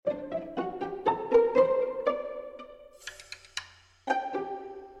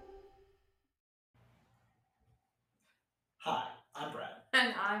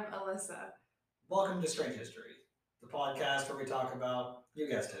Melissa. Welcome to Strange History, the podcast where we talk about, you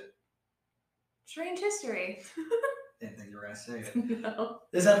guessed it. Strange history. Didn't think you were going to say it. No.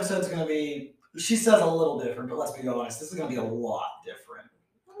 This episode's going to be, she says a little different, but let's be honest, this is going to be a lot different.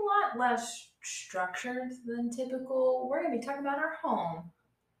 A lot less structured than typical. We're going to be talking about our home.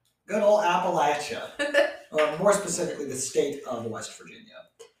 Good old Appalachia, or more specifically, the state of West Virginia.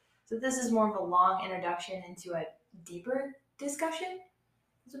 So this is more of a long introduction into a deeper discussion.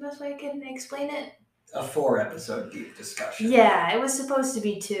 Is the best way I can explain it? A 4-episode deep discussion. Yeah, it was supposed to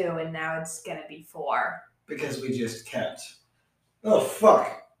be 2, and now it's going to be 4. Because we just kept... Oh, fuck.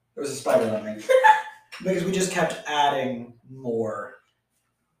 There was a spider on me. Because we just kept adding more.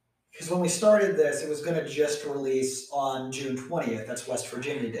 Because when we started this, it was going to just release on June 20th. That's West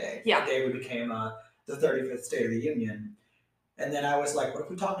Virginia Day. Yeah. The day we became the 35th State of the Union. And then I was like, what if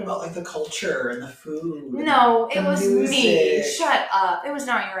we talked about like the culture and the food? No, it the was music? me. Shut up. It was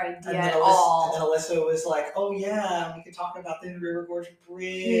not your idea at And all. then Alyssa was like, oh yeah, we could talk about the River Gorge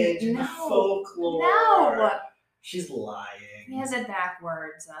Bridge and the folklore. No. She's lying. He has it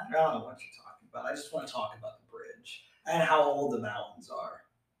backwards. I don't know what you're talking about. I just want to talk about the bridge and how old the mountains are.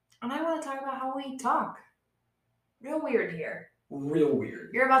 And I want to talk about how we talk. Real weird here. Real weird.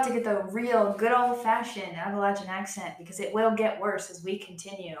 You're about to get the real, good old-fashioned Appalachian accent because it will get worse as we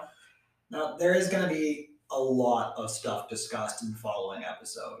continue. Now, there is going to be a lot of stuff discussed in the following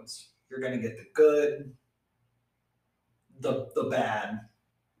episodes. You're going to get the good, the bad,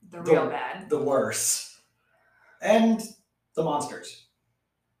 The real bad. the worse, and the monsters.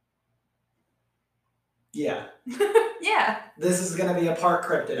 Yeah. Yeah. This is going to be a part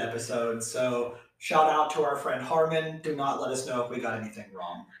cryptid episode, so shout out to our friend Harmon. Do not let us know if we got anything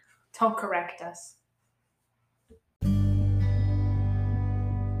wrong. Don't correct us.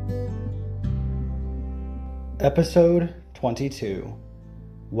 Episode 22.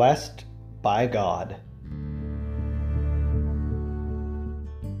 West by God.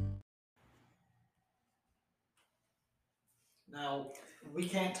 Now, we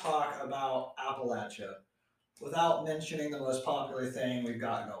can't talk about Appalachia without mentioning the most popular thing we've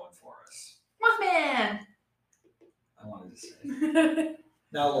got going for us. Mothman! I wanted to say.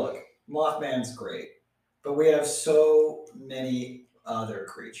 Now look, Mothman's great, but we have so many other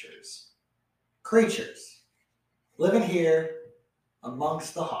creatures. Creatures living here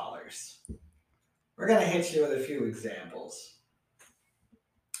amongst the hollers. We're going to hit you with a few examples.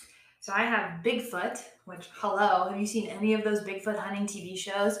 So I have Bigfoot, which, hello, have you seen any of those Bigfoot hunting TV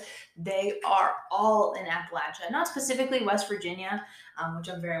shows? They are all in Appalachia, not specifically West Virginia, which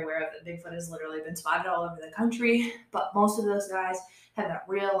I'm very aware of that Bigfoot has literally been spotted all over the country, but most of those guys have that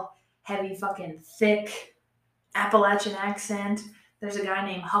real heavy fucking thick Appalachian accent. There's a guy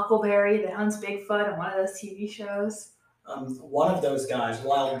named Huckleberry that hunts Bigfoot on one of those TV shows. One of those guys,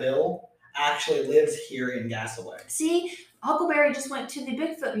 Wild Bill, actually lives here in Gassaway. See, Huckleberry just went to the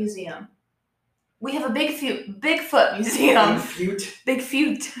Bigfoot Museum. We have a Bigfoot Museum. Bigfoot.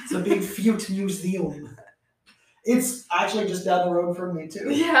 It's a Bigfoot museum. It's actually just down the road from me too.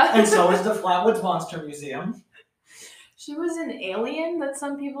 Yeah. And so is the Flatwoods Monster Museum. She was an alien that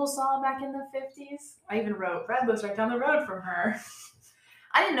some people saw back in the 50s. I even wrote, Red lives right down the road from her.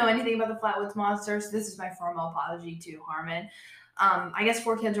 I didn't know anything about the Flatwoods Monster, so this is my formal apology to Harmon. I guess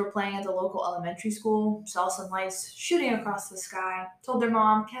 4 kids were playing at the local elementary school, saw some lights shooting across the sky, told their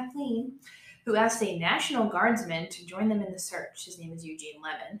mom, Kathleen, who asked a National Guardsman to join them in the search. His name is Eugene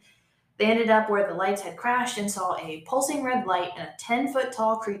Lemon. They ended up where the lights had crashed and saw a pulsing red light and a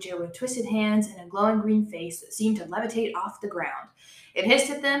 10-foot-tall creature with twisted hands and a glowing green face that seemed to levitate off the ground. It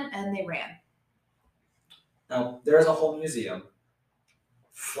hissed at them, and they ran. Now, there's a whole museum,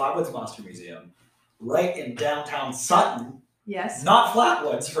 Flatwoods Monster Museum, right in downtown Sutton. Yes. Not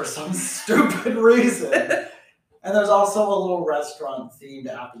Flatwoods for some stupid reason. And there's also a little restaurant themed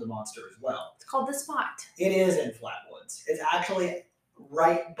after the monster as well. It's called The Spot. It is in Flatwoods. It's actually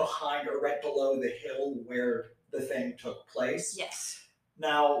right behind or right below the hill where the thing took place. Yes.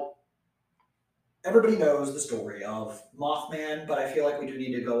 Now, everybody knows the story of Mothman, but I feel like we do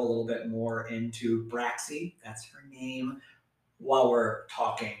need to go a little bit more into Braxy. That's her name. While we're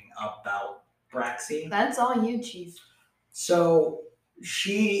talking about Braxy. That's all you, Chief. So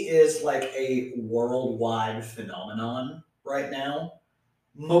she is like a worldwide phenomenon right now,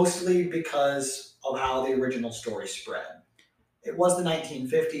 mostly because of how the original story spread. It was the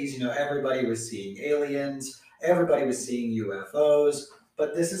 1950s, everybody was seeing aliens, everybody was seeing UFOs,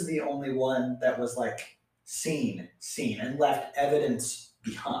 but this is the only one that was like seen and left evidence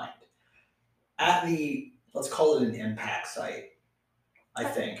behind. At the, let's call it an impact site, I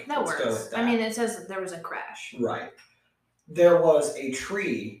think. That Let's works. go with that. I mean, it says there was a crash. Right. There was a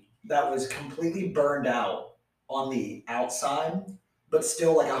tree that was completely burned out on the outside, but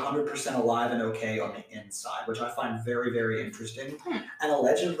still like 100% alive and okay on the inside, which I find very, very interesting. And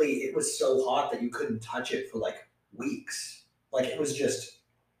allegedly, it was so hot that you couldn't touch it for like weeks. Like it was just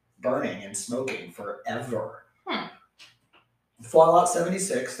burning and smoking forever. Fallout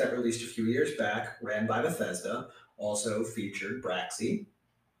 76, that released a few years back, ran by Bethesda, also featured Braxy.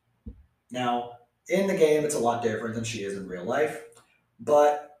 Now, in the game, it's a lot different than she is in real life,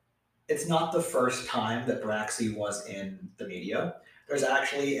 but it's not the first time that Braxy was in the media. There's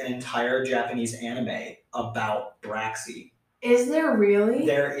actually an entire Japanese anime about Braxy. Is there really?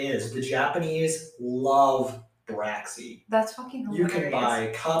 There is. The Japanese love Braxy. That's fucking hilarious. You can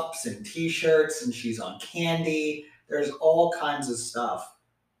buy cups and t-shirts, and she's on candy. There's all kinds of stuff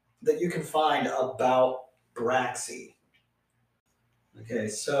that you can find about Braxy. Okay,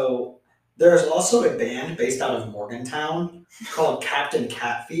 so there's also a band based out of Morgantown called Captain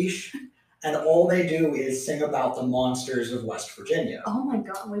Catfish, and all they do is sing about the monsters of West Virginia. Oh my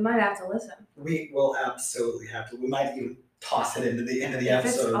god, we might have to listen. We will absolutely have to. We might even toss it into the end of the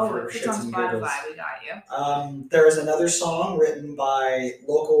episode for shits and giggles. We got you. There is another song written by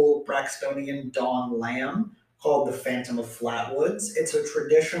local Braxtonian Don Lamb called The Phantom of Flatwoods. It's a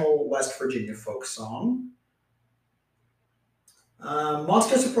traditional West Virginia folk song.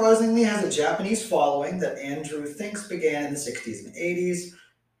 Monster surprisingly has a Japanese following that Andrew thinks began in the 60s and 80s.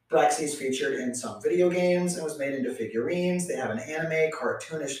 Braxy is featured in some video games and was made into figurines. They have an anime,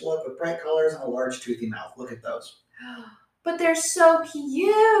 cartoonish look with bright colors and a large toothy mouth. Look at those. But they're so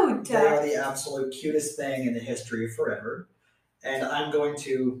cute. They are the absolute cutest thing in the history of forever. And I'm going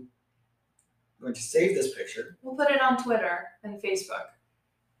to save this picture. We'll put it on Twitter and Facebook.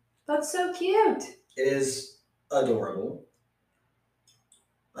 That's so cute. It is adorable.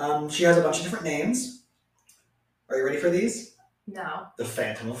 She has a bunch of different names. Are you ready for these? No. The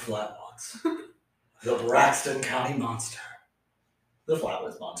Phantom of Flatwoods. The Braxton County Monster. The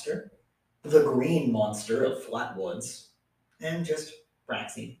Flatwoods Monster. The Green Monster of Flatwoods. And just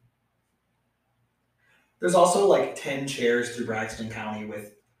Braxy. There's also like 10 chairs through Braxton County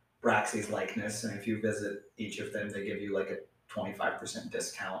with Braxy's likeness, and if you visit each of them, they give you like a 25%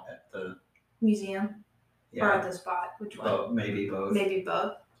 discount at the museum. Yeah. Or at the spot. Which one? Maybe both. Maybe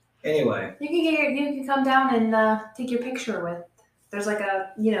both. Anyway. You can come down and take your picture with. There's like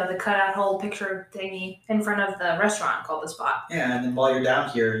a, the cutout hole picture thingy in front of the restaurant called The Spot. Yeah, and then while you're down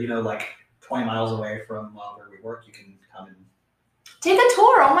here, like 20 miles away from where we work, you can come and take a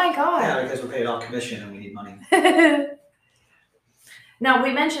tour. Oh my god. Yeah, because we're paid off commission and we need money. Now,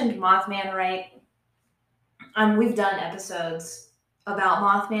 we mentioned Mothman, right? We've done episodes about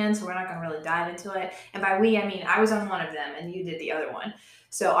Mothman, so we're not going to really dive into it. And by we, I mean I was on one of them and you did the other one.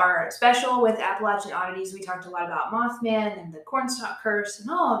 So our special with Appalachian Oddities, we talked a lot about Mothman and the Cornstalk Curse and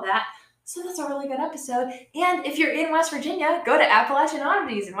all of that. So that's a really good episode. And if you're in West Virginia, go to Appalachian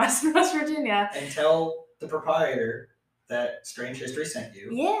Oddities in West Virginia. And tell the proprietor that Strange History sent you.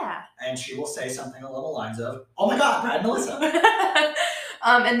 Yeah. And she will say something along the lines of, "Oh my God, Brad and Melissa."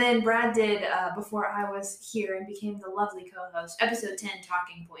 And then Brad did, before I was here and became the lovely co-host, episode 10,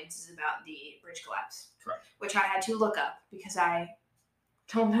 Talking Points, is about the bridge collapse. Correct. Which I had to look up because I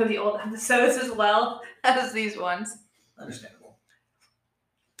don't know the old episodes as well as these ones. Understandable.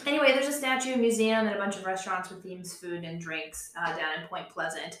 Anyway, there's a statue, museum, and a bunch of restaurants with themes, food, and drinks down in Point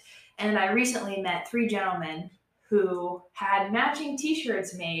Pleasant. And I recently met 3 gentlemen who had matching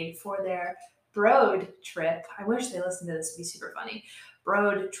t-shirts made for their Broad trip. I wish they listened to this. It'd be super funny.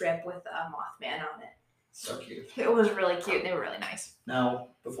 Broad trip with a Mothman on it. So cute. It was really cute. They were really nice. Now,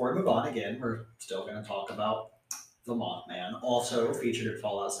 before we move on again, we're still going to talk about the Mothman, also featured in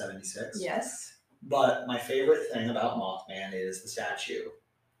Fallout 76. Yes. But my favorite thing about Mothman is the statue.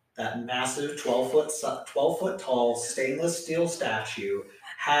 That massive 12-foot tall stainless steel statue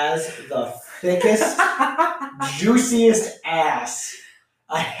has the thickest, juiciest ass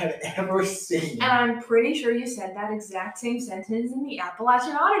I have ever seen. And I'm pretty sure you said that exact same sentence in the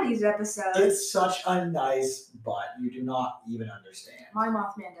Appalachian Oddities episode. It's such a nice butt. You do not even understand. My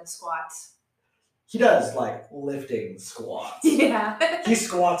Mothman does squats. He does, lifting squats. Yeah. He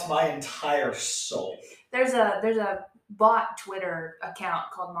squats my entire soul. There's a bot Twitter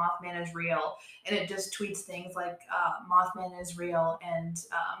account called Mothman is Real, and it just tweets things like Mothman is real and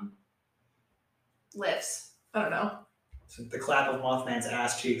lifts. I don't know. So the clap of Mothman's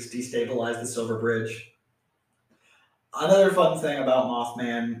ass cheeks destabilized the Silver Bridge. Another fun thing about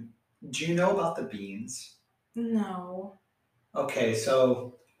Mothman, do you know about the beans? No. Okay,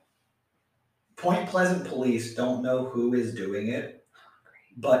 so Point Pleasant police don't know who is doing it,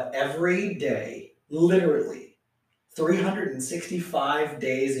 but every day, literally, 365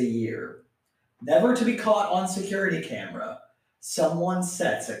 days a year, never to be caught on security camera, someone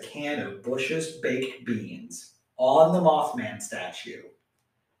sets a can of Bush's baked beans on the Mothman statue.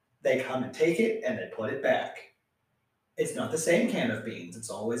 They come and take it and they put it back. It's not the same can of beans. It's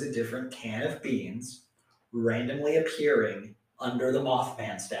always a different can of beans randomly appearing under the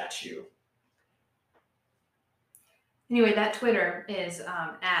Mothman statue. Anyway, that Twitter is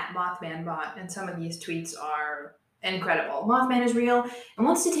at MothmanBot, and some of these tweets are incredible. Mothman is real and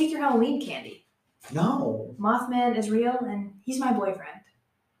wants to take your Halloween candy. No. Mothman is real and he's my boyfriend.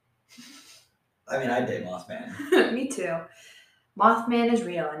 I mean, I'd date Mothman. Me too. Mothman is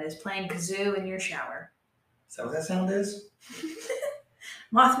real and is playing kazoo in your shower. Is that what that sound is?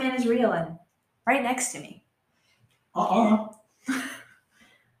 Mothman is real and right next to me.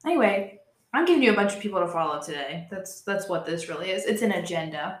 Anyway, I'm giving you a bunch of people to follow today. That's what this really is. It's an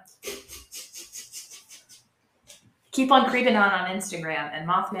agenda. Keep on creeping on Instagram and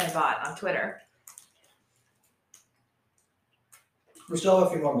MothmanBot on Twitter. We still have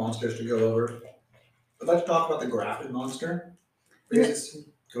a few more monsters to go over. I'd like to talk about the Grafton monster. Go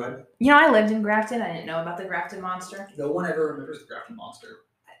ahead. You know, I lived in Grafton. I didn't know about the Grafton monster. No one ever remembers the Grafton monster.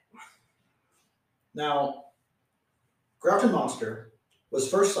 Now, Grafton monster was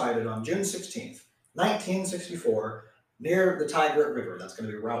first sighted on June 16th, 1964, near the Tigrit River. That's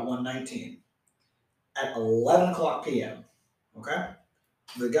going to be Route 119 at 11 o'clock p.m. Okay?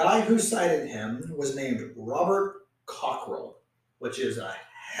 The guy who sighted him was named Robert Cockrell, which is a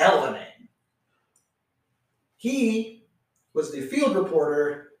hell of a name. He was the field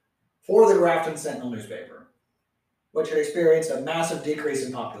reporter for the Grafton Sentinel newspaper, which had experienced a massive decrease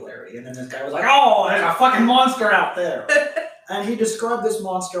in popularity. And then this guy was like, oh, there's a fucking monster out there. And he described this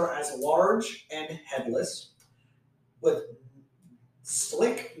monster as large and headless with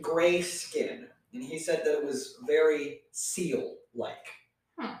slick gray skin. And he said that it was very seal-like.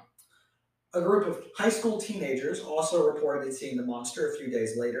 A group of high school teenagers also reported seeing the monster a few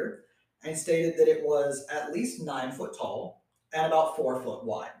days later and stated that it was at least 9 foot tall and about 4 foot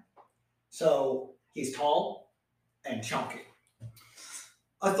wide. So he's tall and chunky.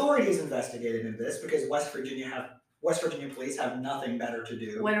 Authorities investigated into this because West Virginia police have nothing better to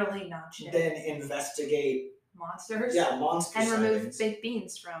do Literally not shit. than investigate Monsters? Yeah, monster and remove sightings. baked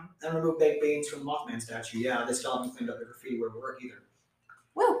beans from. And remove baked beans from the Mothman statue. Yeah, they still haven't cleaned up the graffiti where we work either.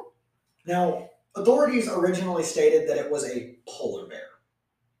 Woo! Now, authorities originally stated that it was a polar bear.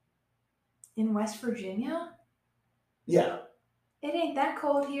 In West Virginia? Yeah. It ain't that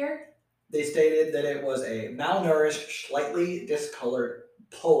cold here. They stated that it was a malnourished, slightly discolored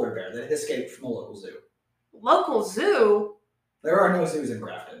polar bear that had escaped from a local zoo. Local zoo? There are no zoos in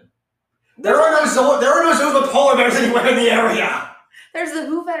Grafton. There are no zoos with polar bears anywhere in the area. There's the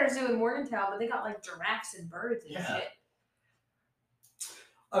Hoovetter Zoo in Morgantown, but they got like giraffes and birds and shit.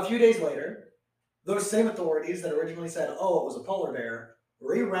 A few days later, those same authorities that originally said, oh, it was a polar bear,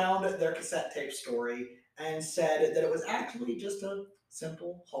 rewound their cassette tape story and said that it was actually just a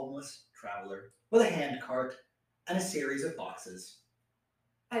simple homeless traveler with a hand cart and a series of boxes.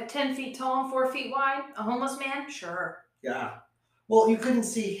 At 10 feet tall and 4 feet wide? A homeless man? Sure. Yeah. Well, you couldn't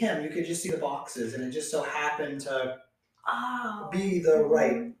see him. You could just see the boxes, and it just so happened to be the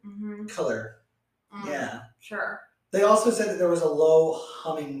right color. Yeah. Sure. They also said that there was a low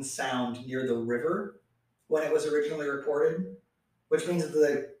humming sound near the river when it was originally reported, which means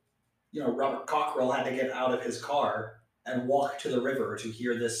that Robert Cockrell had to get out of his car and walk to the river to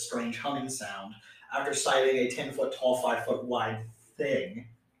hear this strange humming sound after sighting a 10-foot tall, 5 foot wide thing.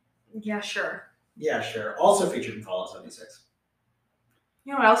 Yeah, sure. Yeah, sure. Also featured in Fallout 76.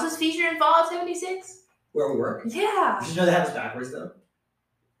 You know what else is featured in Fallout 76? Where we work? Yeah. Did you know they have this backwards though?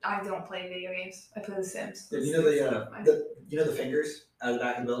 I don't play video games. I play The Sims. Did you know the fingers out of the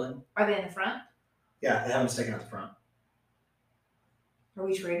back of the building? Are they in the front? Yeah, they have them sticking out the front. Are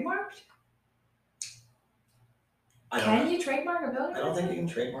we trademarked? Can Can you trademark a building? I don't think you can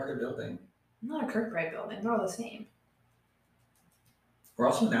trademark a building. Not a Kirkbride building. They're all the same. We're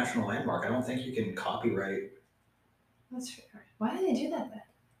also a national landmark. I don't think you can copyright. That's fair. Why did they do that then?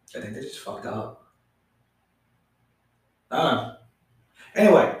 I think they just fucked up. I don't know.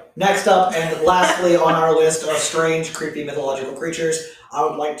 Anyway, next up and lastly on our list of strange, creepy mythological creatures, I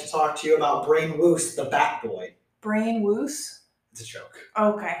would like to talk to you about Brain Woos, the Bat Boy. Brain Woos? It's a joke.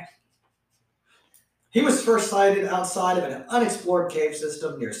 Okay. He was first sighted outside of an unexplored cave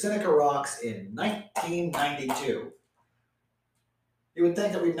system near Seneca Rocks in 1992. You would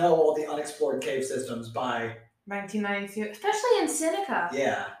think that we know all the unexplored cave systems by 1992, especially in Seneca.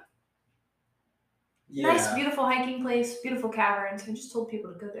 Yeah. Nice, beautiful hiking place, beautiful caverns. I just told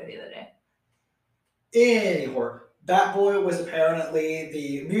people to go there the other day. Anyway, Batboy was apparently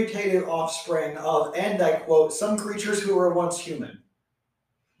the mutated offspring of, and I quote, some creatures who were once human,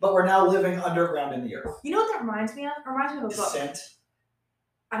 but were now living underground in the earth. You know what that reminds me of? It reminds me of a book. Descent.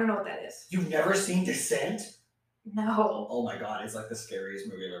 I don't know what that is. You've never seen Descent? No. Oh my god, it's like the scariest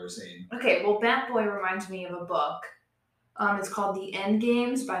movie I've ever seen. Okay, well, Batboy reminds me of a book. It's called The End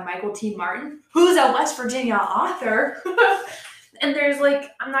Games by Michael T. Martin, who's a West Virginia author. And there's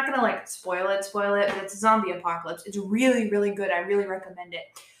like, I'm not gonna like spoil it, but it's a zombie apocalypse. It's really, really good. I really recommend it.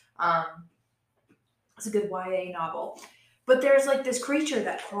 It's a good YA novel. But there's like this creature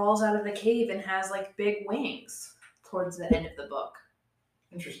that crawls out of the cave and has like big wings towards the end of the book.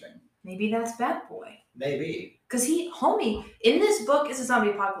 Interesting. Maybe that's Batboy. Maybe. Because homie, in this book is a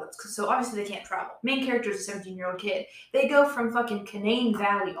zombie apocalypse, so obviously they can't travel. Main character is a 17-year-old kid. They go from fucking Canaan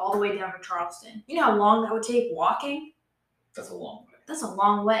Valley all the way down to Charleston. You know how long that would take walking? That's a long way. That's a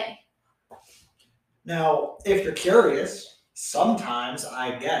long way. Now, if you're curious, sometimes,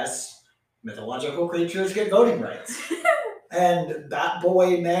 I guess, mythological creatures get voting rights. And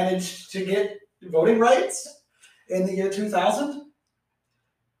Batboy managed to get voting rights in the year 2000.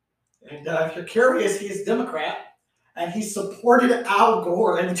 And if you're curious, he's Democrat, and he supported Al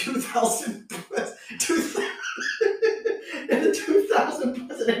Gore in the 2000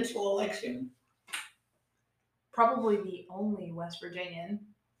 presidential election. Probably the only West Virginian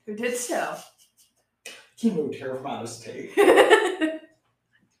who did so. He moved here from out of state. That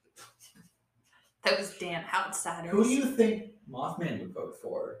was damn outsiders. Who do you think Mothman would vote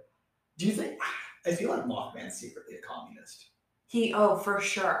for? Do you think? I feel like Mothman's secretly a communist. For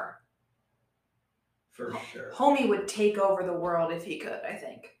sure. For sure. Homie would take over the world if he could, I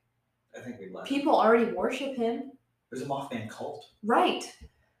think. I think we'd let People already worship him. There's a Mothman cult. Right.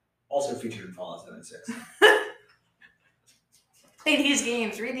 Also featured in Fallout 76. Play these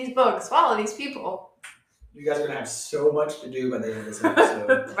games, read these books, follow these people. You guys are going to have so much to do by the end of this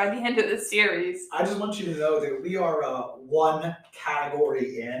episode. By the end of the series. I just want you to know that we are one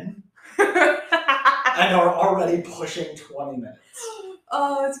category in and are already pushing 20 minutes.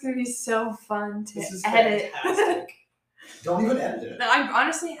 Oh, it's going to be so fun to this is edit. Fantastic. Don't even edit it. No, I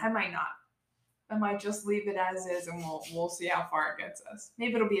might not. I might just leave it as is, and we'll see how far it gets us.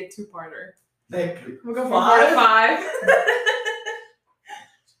 Maybe it'll be a two-parter. Maybe. We'll go from 4 to 5.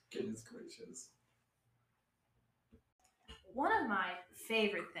 Goodness gracious. One of my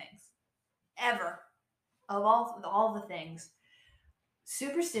favorite things ever, of all the things,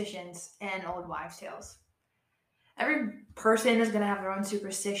 superstitions and old wives' tales. Every person is going to have their own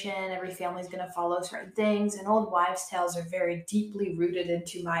superstition. Every family is going to follow certain things. And old wives' tales are very deeply rooted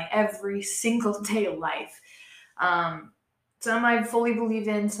into my every single day life. Some I fully believe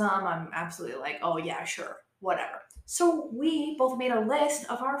in. Some I'm absolutely like, oh yeah, sure, whatever. So we both made a list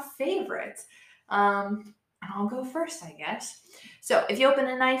of our favorites. And I'll go first, I guess. So if you open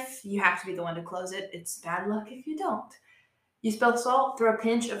a knife, you have to be the one to close it. It's bad luck if you don't. You spill salt, throw a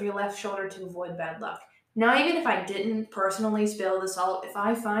pinch of your left shoulder to avoid bad luck. Now, even if I didn't personally spill the salt, if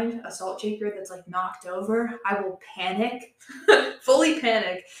I find a salt shaker that's like knocked over, I will panic, fully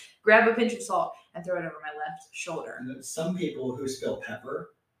panic, grab a pinch of salt and throw it over my left shoulder. And some people who spill pepper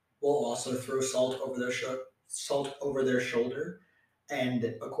will also throw salt over their shoulder.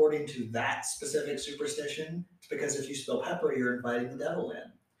 And according to that specific superstition, it's because if you spill pepper, you're inviting the devil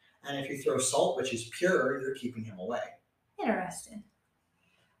in. And if you throw salt, which is pure, you're keeping him away. Interesting.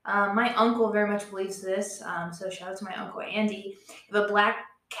 My uncle very much believes this, so shout out to my Uncle Andy. If a black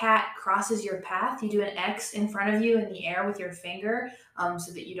cat crosses your path, you do an X in front of you in the air with your finger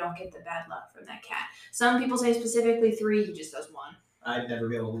so that you don't get the bad luck from that cat. Some people say specifically 3, he just does 1. I'd never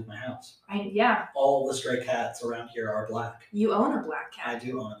be able to leave my house. Yeah. All the stray cats around here are black. You own a black cat. I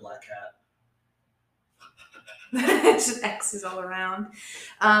do own a black cat. It's just X's all around.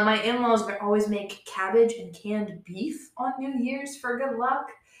 My in-laws always make cabbage and canned beef on New Year's for good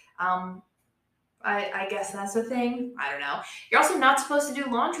luck. I guess that's a thing. I don't know. You're also not supposed to do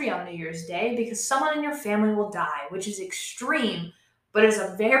laundry on New Year's Day because someone in your family will die, which is extreme, but is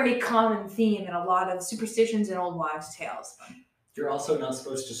a very common theme in a lot of superstitions and old wives' tales. You're also not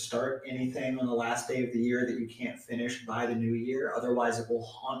supposed to start anything on the last day of the year that you can't finish by the new year. Otherwise, it will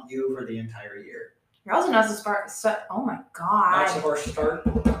haunt you for the entire year. You're also not supposed to oh my God. Not supposed to start?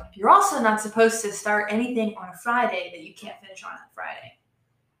 You're also not supposed to start anything on a Friday that you can't finish on Friday.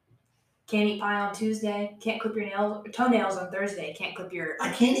 Can't eat pie on Tuesday. Can't clip your toenails on Thursday. Can't clip your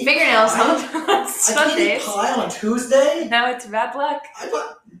fingernails on Sundays. I can't eat pie on Tuesday? No, it's bad luck.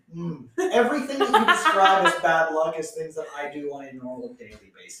 Everything that you describe as bad luck is things that I do on a normal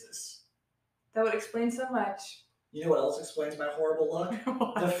daily basis. That would explain so much. You know what else explains my horrible luck?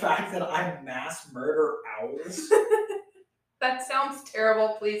 The fact that I mass murder owls. That sounds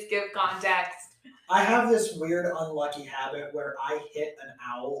terrible. Please give context. I have this weird unlucky habit where I hit an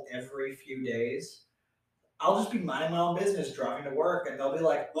owl every few days. I'll just be minding my own business driving to work and they'll be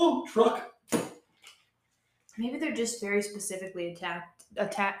like, oh, truck. Maybe they're just very specifically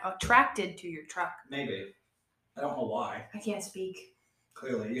attracted to your truck. Maybe. I don't know why. I can't speak.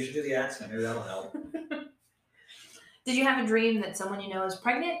 Clearly. You should do the accent. Maybe that'll help. Did you have a dream that someone you know is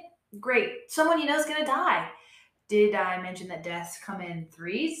pregnant? Great. Someone you know is going to die. Did I mention that deaths come in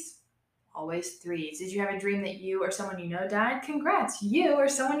threes? Always threes. Did you have a dream that you or someone you know died? Congrats. You or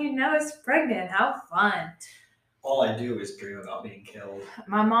someone you know is pregnant. How fun. All I do is dream about being killed.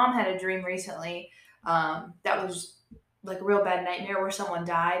 My mom had a dream recently that was like a real bad nightmare where someone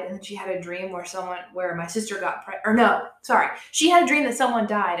died, and then she had a dream where my sister got she had a dream that someone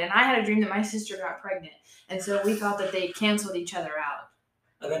died, and I had a dream that my sister got pregnant, and so we thought that they canceled each other out.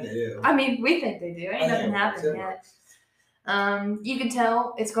 I think they do. I mean, we think they do. Ain't nothing happened yet. You can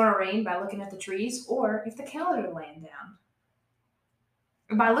tell it's going to rain by looking at the trees, or if the calendar laying down.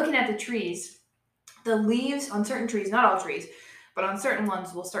 By looking at the trees, the leaves on certain trees, not all trees, but on certain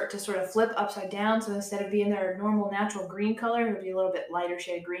ones will start to sort of flip upside down. So instead of being their normal natural green color, it'll be a little bit lighter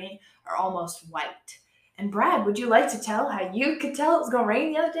shade green or almost white. And Brad, would you like to tell how you could tell it was going to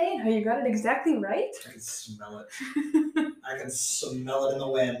rain the other day and how you got it exactly right? I can smell it. I can smell it in the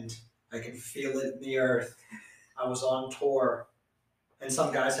wind. I can feel it in the earth. I was on tour and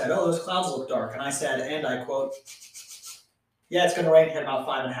some guy said, oh, those clouds look dark. And I said, and I quote, yeah, it's going to rain in about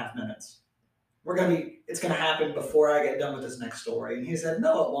 5.5 minutes. It's going to happen before I get done with this next story. And he said,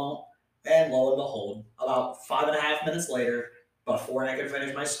 no, it won't. And lo and behold, about 5.5 minutes later, before I could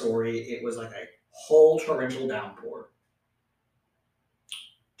finish my story, it was like a whole torrential downpour.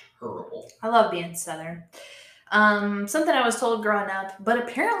 Horrible. I love being Southern. Something I was told growing up, but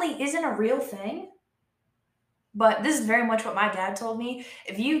apparently isn't a real thing. But this is very much what my dad told me.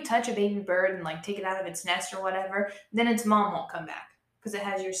 If you touch a baby bird and like take it out of its nest or whatever, then its mom won't come back because it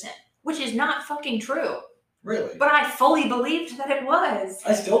has your scent. Which is not fucking true. Really? But I fully believed that it was.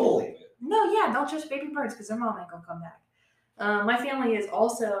 I still believe it. No, yeah, don't touch baby birds because their mom ain't gonna come back. My family is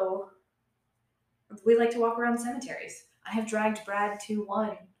also, we like to walk around cemeteries. I have dragged Brad to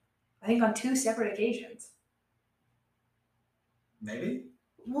one, I think on 2 separate occasions. Maybe?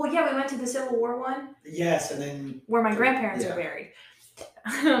 Well, yeah, we went to the Civil War one. Yes, and then... Where my grandparents are buried.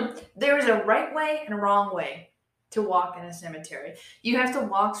 There is a right way and a wrong way to walk in a cemetery. You have to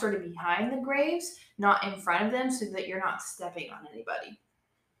walk sort of behind the graves, not in front of them, so that you're not stepping on anybody.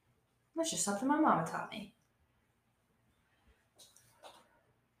 That's just something my mama taught me.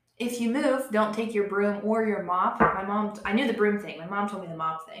 If you move, don't take your broom or your mop. I knew the broom thing. My mom told me the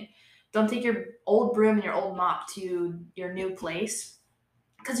mop thing. Don't take your old broom and your old mop to your new place.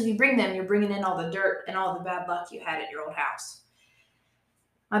 Because if you bring them, you're bringing in all the dirt and all the bad luck you had at your old house.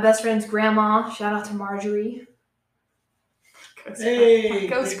 My best friend's grandma, shout out to Marjorie.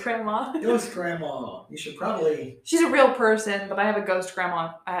 Ghost grandma. Ghost grandma. You should probably... She's a real person, but I have a ghost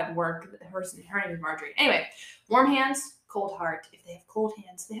grandma at work. Her name is Marjorie. Anyway, warm hands, cold heart. If they have cold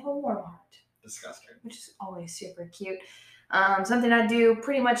hands, they have a warm heart. Disgusting. Which is always super cute. Something I do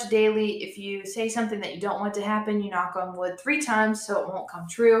pretty much daily. If you say something that you don't want to happen, you knock on wood 3 times so it won't come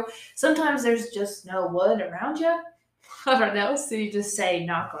true. Sometimes there's just no wood around you. I don't know, so you just say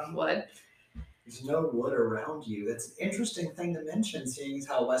knock on wood. There's no wood around you. That's an interesting thing to mention, seeing as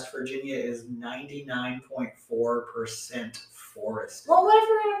how West Virginia is 99.4% forest. Well, what if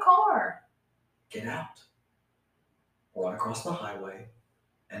you're in a car? Get out. Run across the highway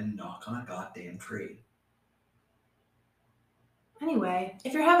and knock on a goddamn tree. Anyway,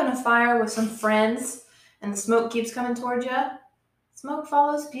 if you're having a fire with some friends and the smoke keeps coming towards you, smoke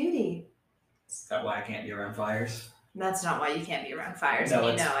follows beauty. Is that why I can't be around fires? That's not why you can't be around fires, no,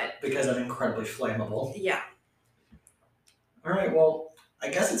 and you know it. Because I'm incredibly flammable. Yeah. All right, well, I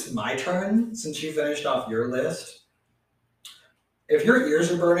guess it's my turn since you finished off your list. If your ears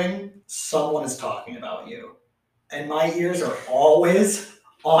are burning, someone is talking about you. And my ears are always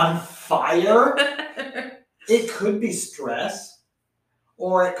on fire. It could be stress,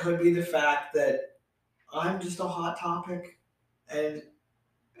 or it could be the fact that I'm just a hot topic and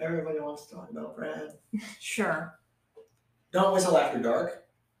everybody wants to talk about Brad. Sure. Don't whistle after dark.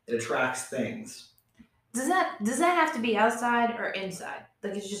 It attracts things. Does that have to be outside or inside?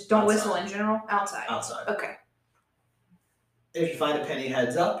 Like it's just don't whistle in general? Outside. Outside. Okay. If you find a penny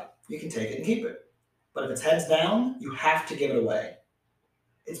heads up, you can take it and keep it. But if it's heads down, you have to give it away.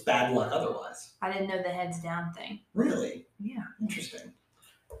 It's bad luck otherwise. I didn't know the heads down thing. Really? Yeah. Interesting.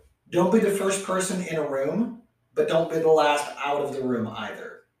 Don't be the first person in a room but don't be the last out of the room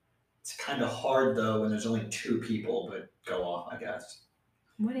either. It's kind of hard though when there's only 2 people, but go off, I guess.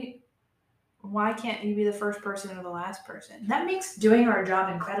 Why can't you be the first person or the last person? That makes doing our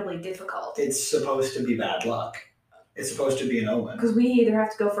job incredibly difficult. It's supposed to be bad luck. It's supposed to be an omen. Because we either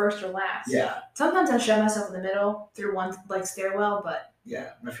have to go first or last. Yeah. Sometimes I shove myself in the middle through one like stairwell, but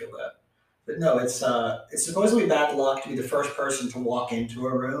yeah, I feel that. But no, it's supposed to be bad luck to be the first person to walk into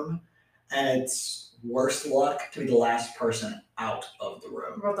a room, and it's worse luck to be the last person out of the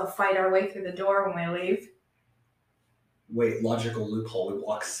room. we're about to fight our way through the door when we leave. Wait, logical loophole. We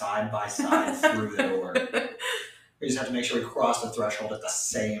walk side by side through the door. We just have to make sure we cross the threshold at the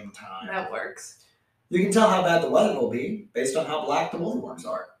same time. That works. You can tell how bad the weather will be based on how black the woolworms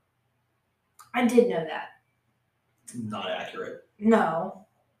are. I did know that. Not accurate. No.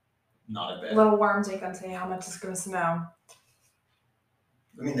 Not a bit. Little worms ain't gonna say how much it's gonna snow.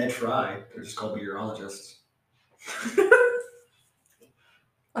 I mean, they try. They're just called meteorologists.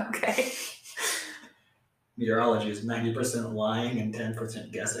 Okay. Meteorology is 90% lying and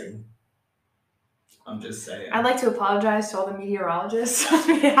 10% guessing. I'm just saying. I'd like to apologize to all the meteorologists on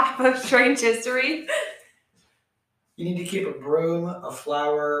behalf of Strange History. You need to keep a broom, a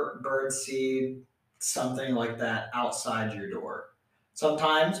flower, bird seed, something like that outside your door.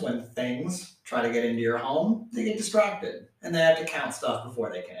 Sometimes when things try to get into your home, they get distracted and they have to count stuff before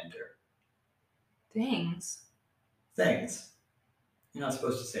they can enter. Things. Things. You're not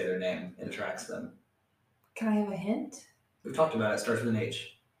supposed to say their name. It attracts them. Can I have a hint? We've talked about it. It starts with an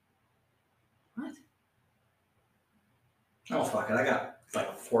H. What? Oh, fuck it. I got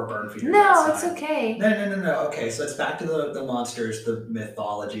like 4 bird feeders. No, outside. it's okay. No. Okay, so it's back to the monsters, the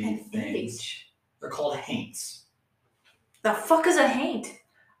mythology An things. H. They're called haints. The fuck is a haint?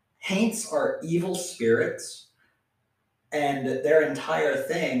 Haints are evil spirits, and their entire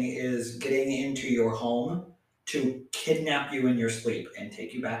thing is getting into your home to kidnap you in your sleep and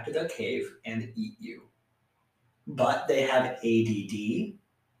take you back to their cave and eat you. But they have ADD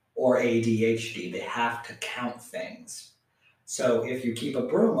or ADHD. They have to count things. So if you keep a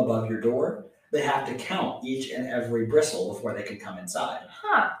broom above your door, they have to count each and every bristle before they can come inside.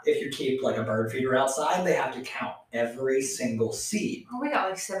 Huh. If you keep like a bird feeder outside, they have to count every single seed. Oh, we got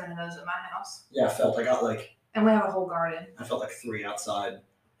like 7 of those at my house. Yeah, I got like, And we have a whole garden. I felt like 3 outside.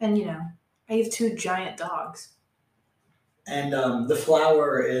 And you know, I have 2 giant dogs. And the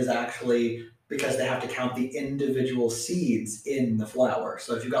flower is actually because they have to count the individual seeds in the flower.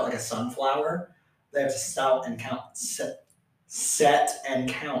 So if you've got like a sunflower, they have to set and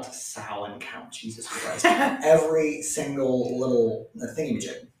count, Jesus Christ, every single little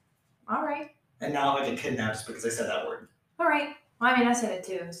thingamajig. All right. And now I get kidnapped just because I said that word. All right. Well, I mean, I said it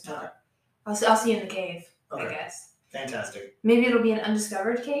too. So Okay. I'll see you in the cave, Okay. I guess. Fantastic. Maybe it'll be an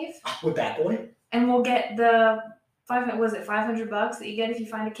undiscovered cave. With that boy? And we'll get the $500 that you get if you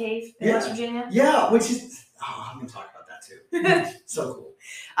find a cave in West Virginia? Yeah, which is, I'm going to talk about that too. So cool.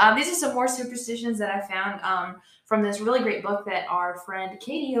 These are some more superstitions that I found from this really great book that our friend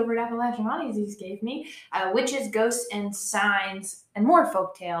Katie over at Appalachian Oddities gave me. Witches, Ghosts, and Signs, and More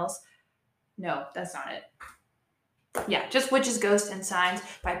Folk Tales. No, that's not it. Yeah, just Witches, Ghosts, and Signs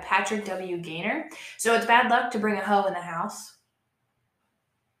by Patrick W. Gaynor. So it's bad luck to bring a hoe in the house.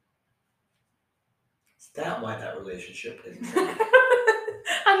 Is that why that relationship didn't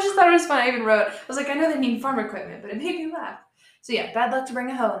I just thought it was fun. I even wrote, I was like, I know they need farm equipment, but it made me laugh. So yeah, bad luck to bring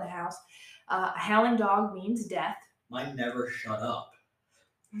a hoe in the house. A howling dog means death. Mine never shut up.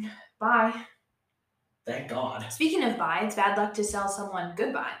 Bye. Thank God. Speaking of bye, it's bad luck to tell someone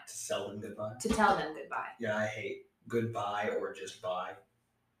goodbye. To sell them goodbye. To tell them goodbye. Yeah, I hate goodbye or just bye.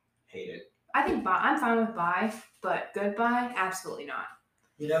 Hate it. I think bye. I'm fine with bye, but goodbye, absolutely not.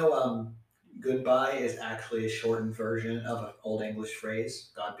 You know, goodbye is actually a shortened version of an Old English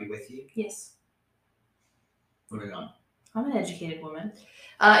phrase. God be with you. Yes. Moving on. I'm an educated woman.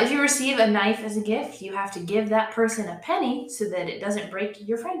 If you receive a knife as a gift, you have to give that person a penny so that it doesn't break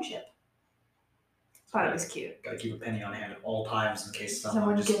your friendship. Thought it was cute. Gotta keep a penny on hand at all times in case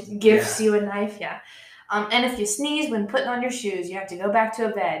Someone just gifts you a knife, yeah. And if you sneeze when putting on your shoes, you have to go back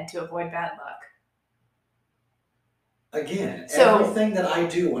to a bed to avoid bad luck. Again, everything that I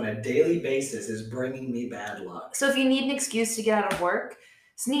do on a daily basis is bringing me bad luck. So if you need an excuse to get out of work,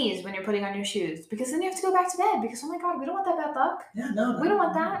 sneeze when you're putting on your shoes, because then you have to go back to bed because, oh my God, we don't want that bad luck. Yeah, no. We don't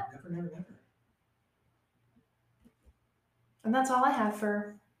want that. Never. And that's all I have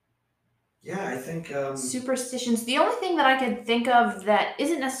for Yeah, I think superstitions. The only thing that I could think of that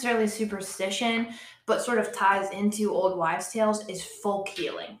isn't necessarily superstition, but sort of ties into old wives' tales is folk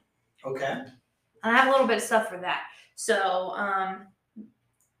healing. Okay. And I have a little bit of stuff for that. So,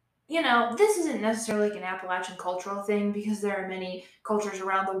 this isn't necessarily like an Appalachian cultural thing because there are many cultures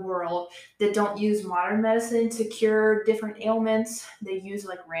around the world that don't use modern medicine to cure different ailments. They use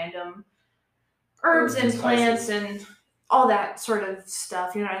like random herbs and plants and all that sort of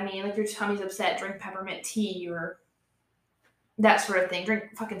stuff. You know what I mean? Like your tummy's upset, drink peppermint tea or that sort of thing.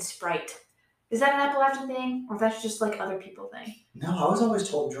 Drink fucking Sprite. Is that an Appalachian thing, or that's just like other people thing? No, I was always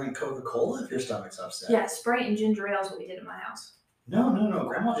told drink Coca-Cola if your stomach's upset. Yeah, Sprite and ginger ale is what we did in my house. No.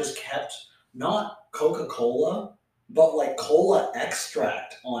 Grandma just kept not Coca-Cola, but like cola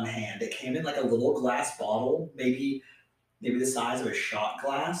extract on hand. It came in like a little glass bottle, maybe the size of a shot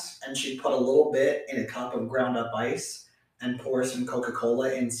glass, and she'd put a little bit in a cup of ground up ice and pour some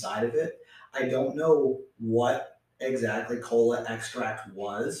Coca-Cola inside of it. I don't know what exactly cola extract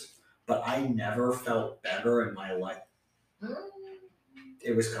was, but I never felt better in my life.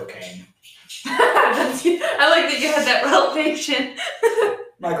 It was cocaine. I like that you had that revelation.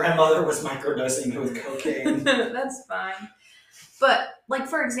 My grandmother was microdosing with cocaine. That's fine. But, like,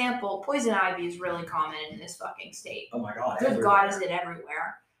 for example, poison ivy is really common in this fucking state. Oh my god. Good God, is it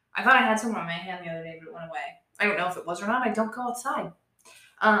everywhere. I thought I had some on my hand the other day, but it went away. I don't know if it was or not. I don't go outside.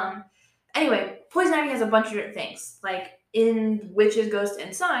 Anyway, poison ivy has a bunch of different things. Like, in Witches, Ghosts,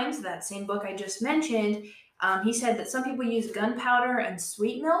 and Signs, that same book I just mentioned, he said that some people use gunpowder and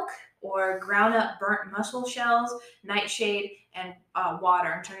sweet milk or ground up burnt mussel shells, nightshade, and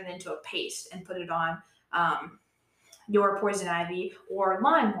water and turn it into a paste and put it on your poison ivy or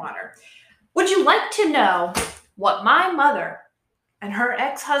lime water. Would you like to know what my mother and her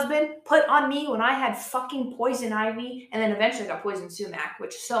ex-husband put on me when I had fucking poison ivy and then eventually got poison sumac,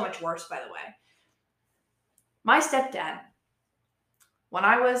 which is so much worse, by the way? My stepdad, when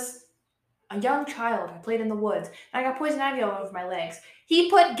I was a young child, I played in the woods, and I got poison ivy all over my legs. He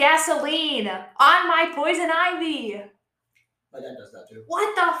put gasoline on my poison ivy. My dad does that too.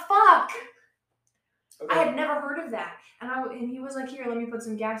 What the fuck? Okay. I had never heard of that. And he was like, here, let me put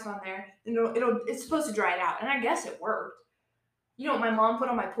some gas on there. And it's supposed to dry it out. And I guess it worked. You know what my mom put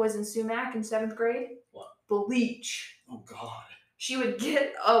on my poison sumac in 7th grade? What? Bleach. Oh, God. She would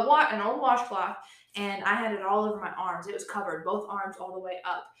get an old washcloth, and I had it all over my arms. It was covered, both arms all the way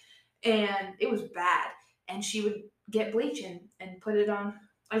up. And it was bad. And she would get bleach and put it on.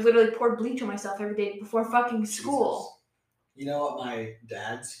 I literally poured bleach on myself every day before fucking school. Jesus. You know what my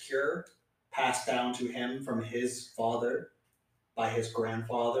dad's cure passed down to him from his father, by his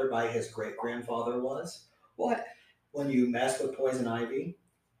grandfather, by his great-grandfather was? What? When you mess with poison ivy,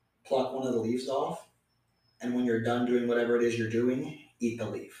 pluck one of the leaves off, and when you're done doing whatever it is you're doing, eat the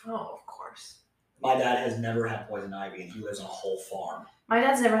leaf. Oh, of course. My dad has never had poison ivy, and he lives on a whole farm. My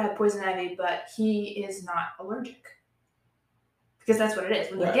dad's never had poison ivy, but he is not allergic. Because that's what it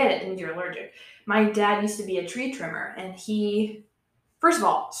is. When you get it, it means you're allergic. My dad used to be a tree trimmer, and he, first of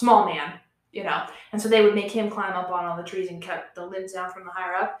all, small man, and so they would make him climb up on all the trees and cut the limbs down from the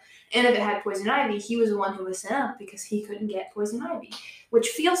higher up. And if it had poison ivy, he was the one who was sent up because he couldn't get poison ivy, which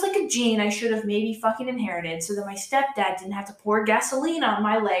feels like a gene I should have maybe fucking inherited so that my stepdad didn't have to pour gasoline on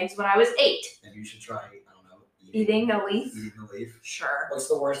my legs when I was 8. Maybe you should try, I don't know, eating a leaf. Eating a leaf. Sure. What's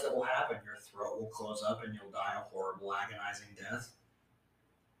the worst that will happen? Your throat will close up and you'll die a horrible, agonizing death.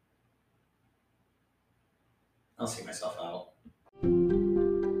 I'll see myself out.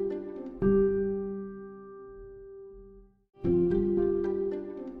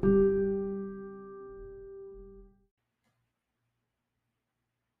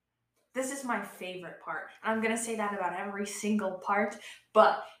 This is my favorite part. I'm going to say that about every single part,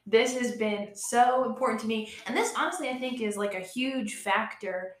 but this has been so important to me. And this, honestly, I think is like a huge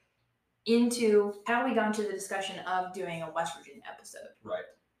factor into how we got into the discussion of doing a West Virginia episode. Right.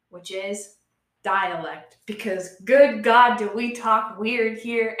 Which is dialect. Because good God, do we talk weird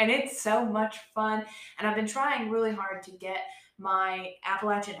here, and it's so much fun. And I've been trying really hard to get my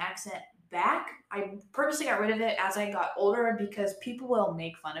Appalachian accent back. I purposely got rid of it as I got older because people will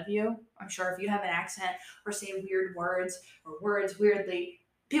make fun of you. I'm sure if you have an accent or say weird words or words weirdly,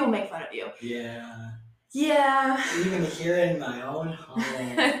 people make fun of you. Yeah. Even here in my own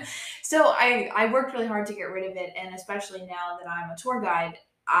home. So I worked really hard to get rid of it, and especially now that I'm a tour guide,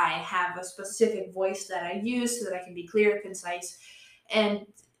 I have a specific voice that I use so that I can be clear, concise, and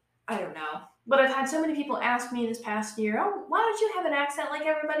I don't know. But I've had so many people ask me this past year, oh, why don't you have an accent like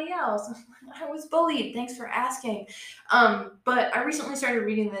everybody else? I was bullied. Thanks for asking. But I recently started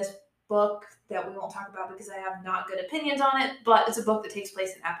reading this book that we won't talk about because I have not good opinions on it, but it's a book that takes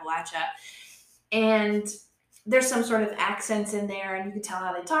place in Appalachia. And there's some sort of accents in there, and you can tell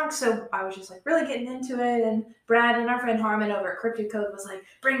how they talk. So I was just like really getting into it. And Brad and our friend Harmon over at Cryptid Code was like,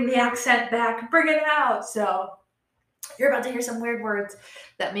 bring the accent back, bring it out. So You're about to hear some weird words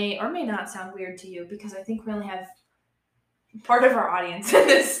that may or may not sound weird to you because I think we only have part of our audience in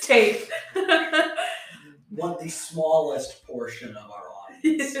this state. The smallest portion of our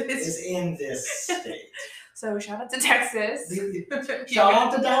audience is in this state. So shout out to Texas. Shout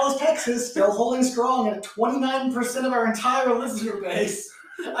out to Dallas, Texas, still holding strong at 29% of our entire listener base.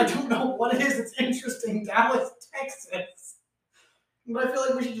 I don't know what it is that's interesting, Dallas, Texas. But I feel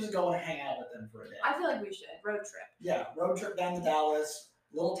like we should just go and hang out with them for a day. I feel like we should. Road trip. Yeah, road trip down to Dallas,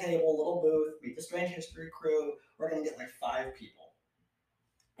 little table, little booth, meet the Strange History crew. We're going to get like 5 people.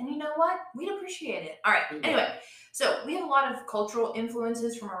 And you know what? We'd appreciate it. All right. Anyway, so we have a lot of cultural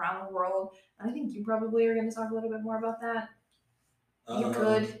influences from around the world. And I think you probably are going to talk a little bit more about that. You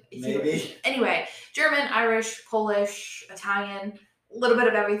could. Maybe. Anyway, German, Irish, Polish, Italian, a little bit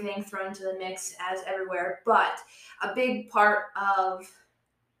of everything thrown into the mix as everywhere. But a big part of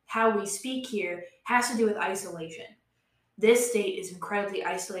how we speak here has to do with isolation. This state is incredibly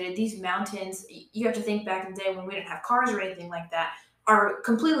isolated. These mountains, you have to think back in the day when we didn't have cars or anything like that, are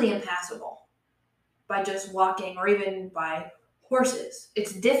completely impassable by just walking or even by horses.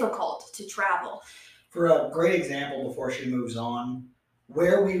 It's difficult to travel. For a great example, before she moves on,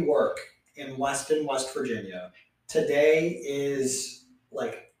 where we work in Weston, West Virginia, today is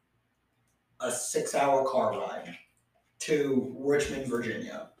like a 6-hour car ride to Richmond,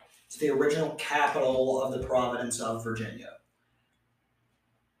 Virginia. It's the original capital of the province of Virginia.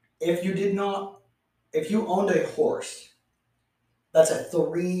 If you owned a horse, that's a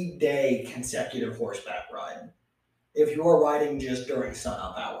 3-day consecutive horseback ride. If you are riding just during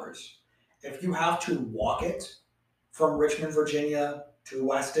sunup hours. If you have to walk it from Richmond, Virginia to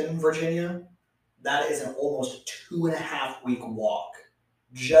Weston, Virginia, that is an almost 2.5-week walk.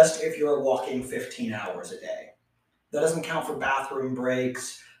 Just if you're walking 15 hours a day. That doesn't count for bathroom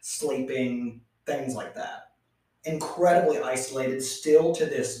breaks, sleeping, things like that. Incredibly isolated still to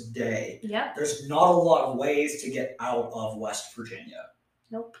this day. Yep. There's not a lot of ways to get out of West Virginia.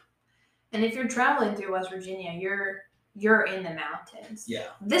 Nope. And if you're traveling through West Virginia, you're in the mountains. Yeah.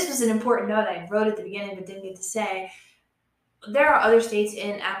 This was an important note I wrote at the beginning but didn't get to say. There are other states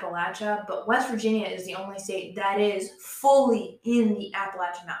in Appalachia, but West Virginia is the only state that is fully in the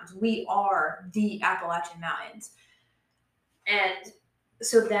Appalachian Mountains. We are the Appalachian Mountains. And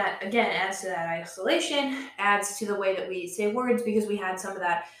so that, again, adds to that isolation, adds to the way that we say words because we had some of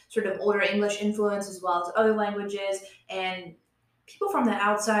that sort of older English influence as well as other languages. And people from the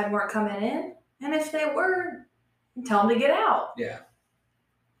outside weren't coming in. And if they were, tell them to get out. Yeah.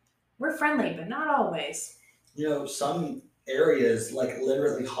 We're friendly, but not always. Some areas, like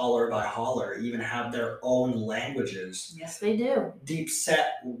literally holler by holler, even have their own languages. Yes, they do. Deep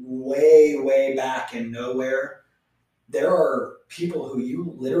set way, way back in nowhere. There are people who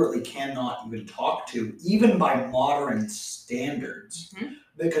you literally cannot even talk to, even by modern standards,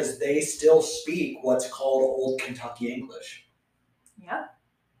 because they still speak what's called Old Kentucky English. Yeah.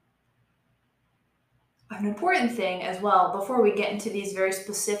 An important thing as well, before we get into these very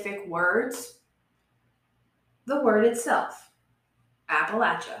specific words, the word itself,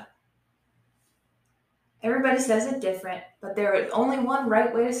 Appalachia. Everybody says it different, but there is only one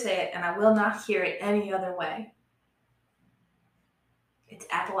right way to say it, and I will not hear it any other way. It's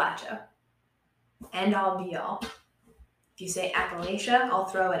Appalachia. End all be all. If you say Appalachia, I'll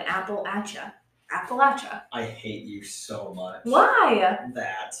throw an apple at you. Appalachia. I hate you so much. Why?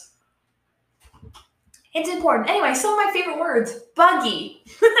 That. It's important. Anyway, some of my favorite words. Buggy.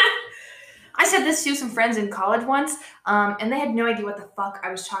 I said this to some friends in college once, and they had no idea what the fuck I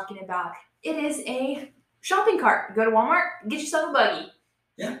was talking about. It is a shopping cart. You go to Walmart, get yourself a buggy.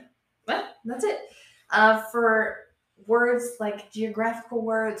 Yeah. Well, that's it. For words like geographical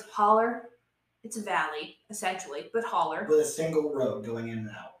words, holler, it's a valley, essentially, but holler. With a single road going in and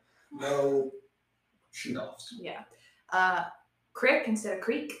out. No shoot-offs. Yeah. Crick instead of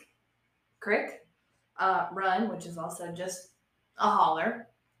creek. Crick. Run, which is also just a holler.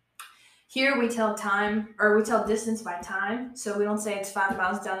 Here we tell time, or we tell distance by time. So we don't say it's 5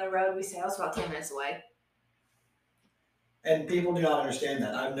 miles down the road. We say, oh, it's about 10 minutes away. And people do not understand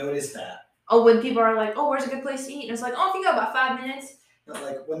that. I've noticed that. Oh, when people are like, oh, where's a good place to eat? And it's like, oh, if you go about 5 minutes.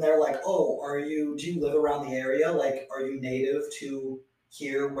 Like when they're like, oh, do you live around the area? Like, are you native to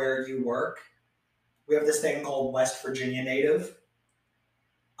here where you work? We have this thing called West Virginia native.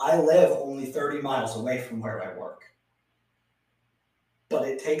 I live only 30 miles away from where I work. But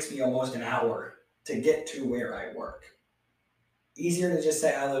it takes me almost an hour to get to where I work. Easier to just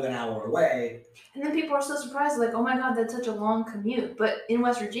say I live an hour away. And then people are so surprised, like, oh my God, that's such a long commute. But in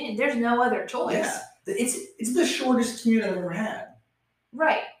West Virginia, there's no other choice. Yeah, it's the shortest commute I've ever had.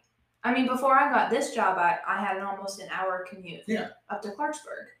 Right. I mean, before I got this job, I had almost an hour commute. Yeah. Up to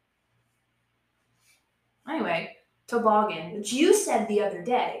Clarksburg. Anyway, toboggan, which you said the other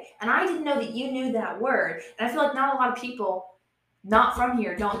day, and I didn't know that you knew that word. And I feel like not a lot of people not from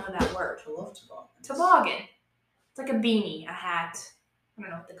here don't know that word. I love toboggan. Toboggan. It's like a beanie, a hat. I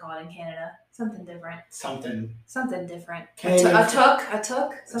don't know what they call it in Canada. Something different. Something different. A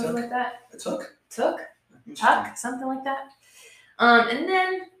took, something like that. A took? Tuck, something like that. And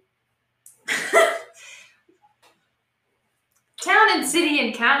then town and city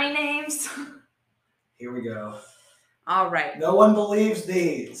and county names. Here we go. All right. No one believes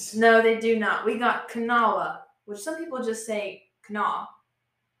these. No, they do not. We got Kanawha, which some people just say Kanawha.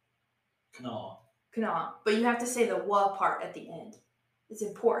 Kanawha. But you have to say the wa part at the end. It's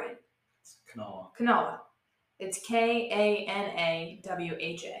important. It's Kanawha. Kanawha. It's Kanawha.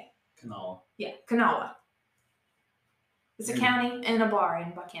 Kanawha. Yeah, Kanawha. It's a county and a bar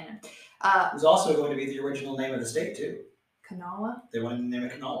in Buchanan. It was also going to be the original name of the state, too. Kanawha? They wanted to name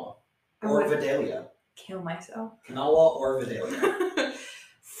it Kanawha. Or Vidalia. Kill myself. Kanawha or Vidalia.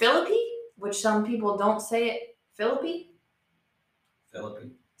 Philippi, which some people don't say it. Philippi?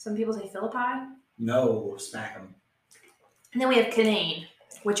 Some people say Philippi. No, smack them. And then we have Canaan,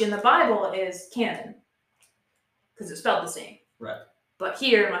 which in the Bible is Canaan. Because it's spelled the same. Right. But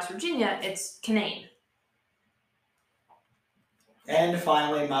here in West Virginia, it's Canaan. And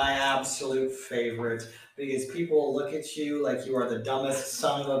finally, my absolute favorite, because people look at you like you are the dumbest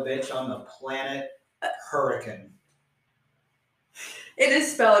son of a bitch on the planet, hurricane. It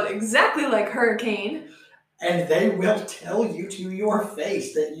is spelled exactly like hurricane. And they will tell you to your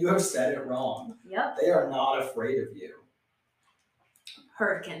face that you have said it wrong. Yep. They are not afraid of you.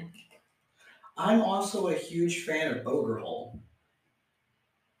 Hurricane. I'm also a huge fan of Bogerhole.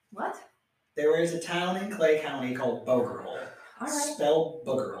 What? There is a town in Clay County called Bogerhole. All right. Spelled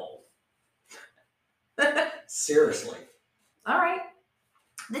boogerhole. Seriously. All right.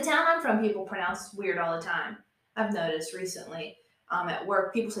 The town I'm from, people pronounce weird all the time. I've noticed recently. At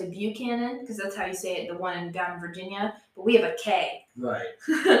work, people say Buchanan because that's how you say it. The one down in Virginia, but we have a K. Right.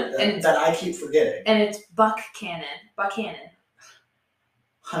 And that I keep forgetting. And it's Buchanan.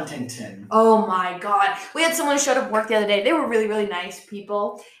 Huntington. Oh my God. We had someone who showed up at work the other day. They were really, really nice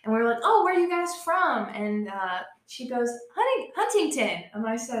people. And we were like, oh, where are you guys from? And she goes, Huntington. And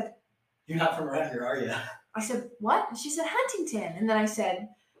I said, you're not from around here, are you? I said, what? And she said, Huntington. And then I said,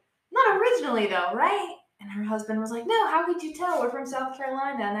 not originally though, right? And her husband was like, no, how could you tell? We're from South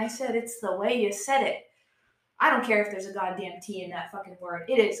Carolina. And I said, it's the way you said it. I don't care if there's a goddamn T in that fucking word.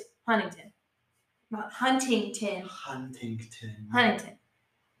 It is Huntington. Not Huntington. Huntington.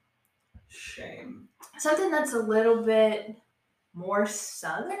 Shame. Something that's a little bit more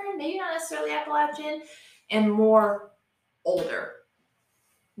southern, maybe not necessarily Appalachian, and more older.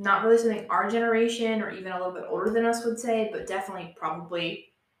 Not really something our generation or even a little bit older than us would say, but definitely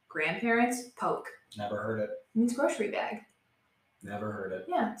probably grandparents. Poke. Never heard it. It means grocery bag. Never heard it.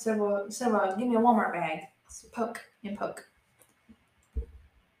 Yeah, so give me a Walmart bag. It's poke.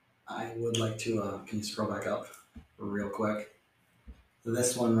 I would like to, can you scroll back up real quick?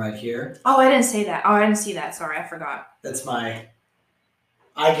 This one right here. Oh, I didn't say that. Oh, I didn't see that. Sorry, I forgot. That's I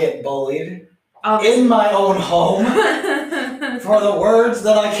get bullied in my own home for the words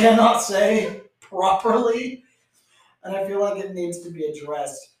that I cannot say properly. And I feel like it needs to be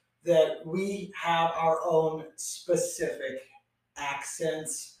addressed that we have our own specific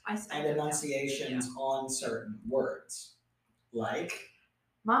accents and enunciations on certain words. Like?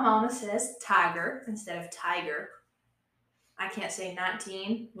 My mama says tiger instead of tiger. I can't say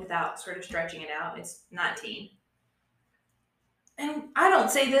 19 without sort of stretching it out. It's 19. And I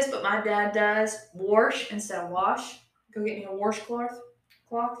don't say this, but my dad does. Wash instead of wash. Go get me a washcloth.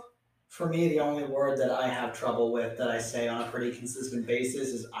 For me, the only word that I have trouble with that I say on a pretty consistent basis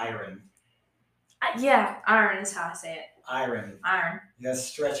is iron. Yeah, iron is how I say it. Iron. You gotta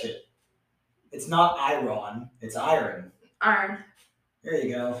stretch it. It's not iron, it's iron. There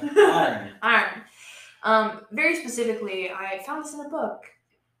you go. Iron. Very specifically, I found this in a book.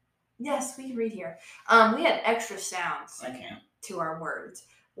 Yes, we can read here. We had extra sounds. I can't. To our words.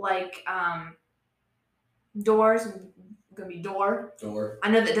 Like, doors, gonna be door. I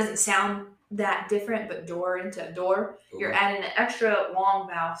know that doesn't sound that different, but door into door. You're adding an extra long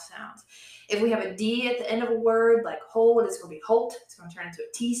vowel sound. If we have a D at the end of a word, like hold, it's gonna be holt. It's gonna turn into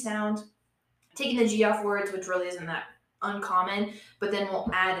a T sound. Taking the G off words, which really isn't that uncommon, but then we'll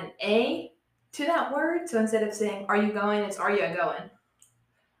add an A to that word. So instead of saying, are you going, it's are you going?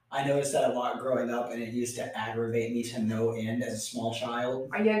 I noticed that a lot growing up, and it used to aggravate me to no end as a small child.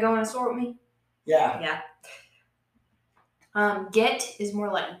 Are you going to store with me? Yeah. Get is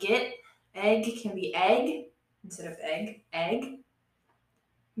more like get. Egg can be egg instead of egg. Egg.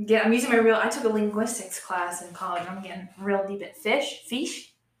 Get. I'm using my real. I took a linguistics class in college. I'm getting real deep at fish.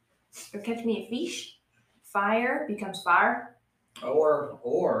 Fish. Or catch me a fish. Fire becomes fire.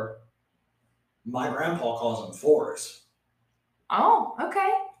 Or my grandpa calls them fours Oh, okay.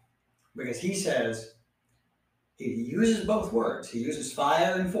 because he says he uses both words. He uses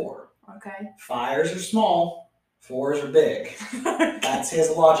fire and four. Okay. Fires are small, fours are big. That's his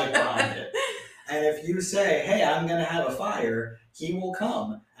logic behind it. And if you say, hey, I'm going to have a fire, he will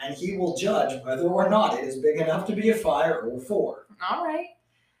come and he will judge whether or not it is big enough to be a fire or four. All right.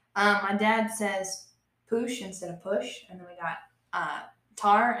 My dad says push instead of push, and then we got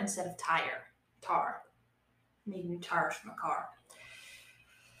tar instead of tire. Tar. Made new tires from a car.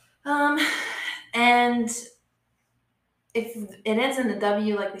 And if it ends in the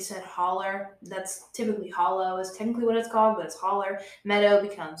W, like we said, holler, that's typically hollow is technically what it's called, but it's holler. Meadow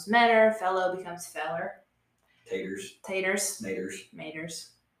becomes medder. Fellow becomes feller. Taters. Taters. Maters.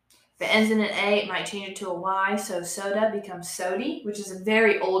 Maters. If it ends in an A, it might change it to a Y, so soda becomes sody, which is a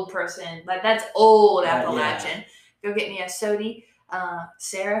very old person. Like, that's old Appalachian. Yeah. Go get me a sody.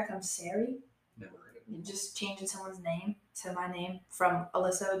 Sarah comes Sari. Never heard of it. You just changing someone's name. So my name from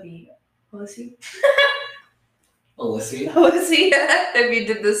Alyssa would be Alyssa. Alyssa. If you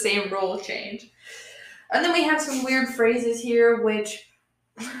did the same rule change. And then we have some weird phrases here, which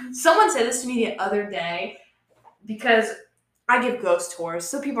someone said this to me the other day because I give ghost tours,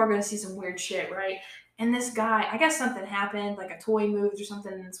 so people are going to see some weird shit, right? And this guy, I guess something happened, like a toy moved or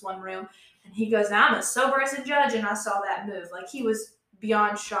something in this one room, and he goes, now I'm as sober as a judge, and I saw that move. Like, he was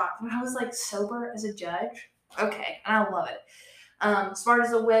beyond shocked. And I was like, sober as a judge? Okay, and I love it. Smart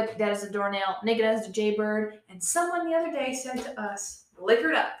as a whip, dead as a doornail, naked as a jaybird, and someone the other day said to us,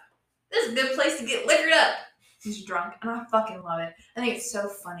 liquored up. This is a good place to get liquored up. He's drunk, and I fucking love it. I think it's so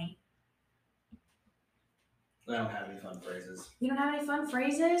funny. I don't have any fun phrases. You don't have any fun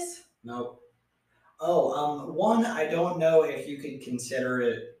phrases? Nope. Oh, one, I don't know if you could consider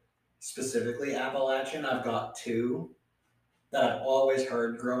it specifically Appalachian. I've got two that I've always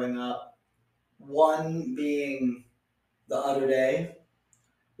heard growing up. One being the other day,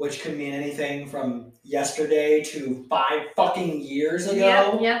 which could mean anything from yesterday to 5 fucking years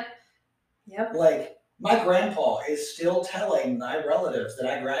ago. Yep. Like, my grandpa is still telling my relatives that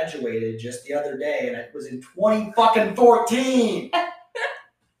I graduated just the other day, and it was in 2014.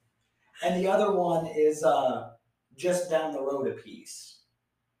 And the other one is just down the road a piece.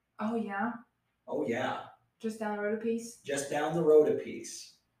 Oh, yeah? Oh, yeah. Just down the road a piece? Just down the road a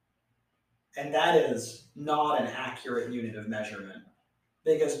piece. And that is not an accurate unit of measurement.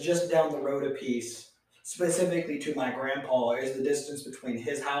 Because just down the road a piece, specifically to my grandpa, is the distance between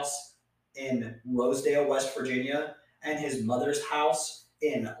his house in Rosedale, West Virginia, and his mother's house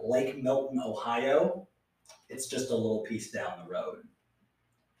in Lake Milton, Ohio. It's just a little piece down the road,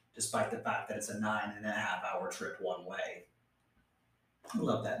 despite the fact that it's a 9.5-hour trip one way. I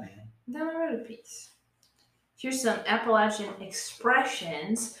love that man. Down the road a piece. Here's some Appalachian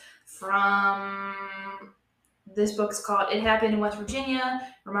expressions from this book's called It Happened in West Virginia,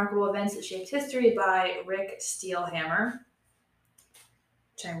 Remarkable Events That Shaped History by Rick Steelhammer,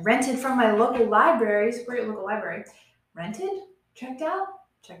 which I rented from my local library. Support your local library. Rented? Checked out?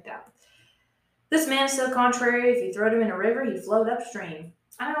 Checked out. This man is so contrary, if you throwed him in a river, he'd float upstream.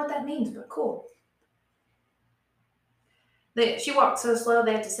 I don't know what that means, but cool. She walked so slow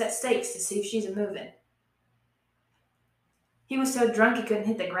they had to set stakes to see if she's a-moving. He was so drunk he couldn't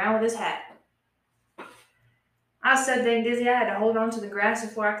hit the ground with his hat. I was so dang dizzy I had to hold on to the grass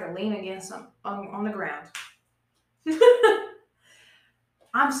before I could lean against on the ground.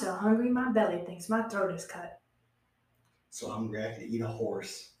 I'm so hungry my belly thinks my throat is cut. So hungry I could eat a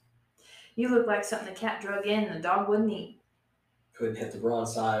horse. You look like something the cat drug in and the dog wouldn't eat. Couldn't hit the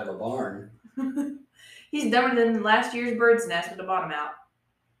broadside of a barn. He's dumber than last year's bird's nest with the bottom out.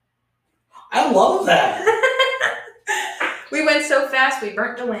 I love that. We went so fast we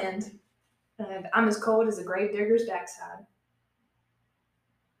burnt the wind. And I'm as cold as a grave digger's backside.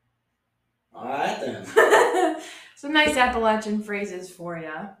 All right, then. Some nice Appalachian phrases for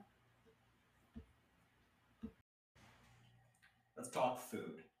you. Let's talk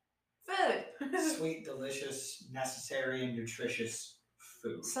food. Food. Sweet, delicious, necessary, and nutritious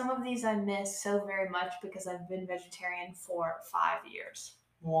food. Some of these I miss so very much because I've been vegetarian for 5 years.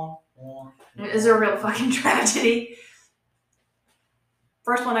 It is a real fucking tragedy.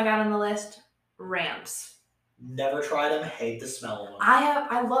 First one I got on the list, ramps. Never tried them, hate the smell of them.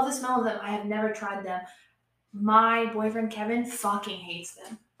 I love the smell of them. I have never tried them. My boyfriend Kevin fucking hates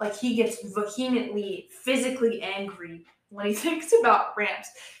them. Like, he gets vehemently, physically angry when he thinks about ramps.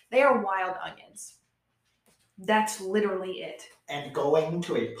 They are wild onions. That's literally it. And going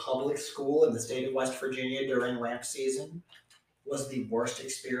to a public school in the state of West Virginia during ramp season was the worst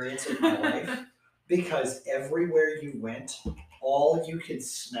experience of my life because everywhere you went, all you could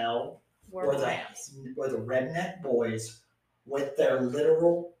smell were the redneck boys with their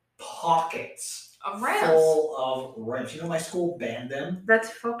literal pockets of ramps. Full of ramps. You know, my school banned them. That's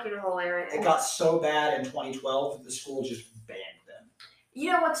fucking hilarious. It got so bad in 2012 that the school just banned them.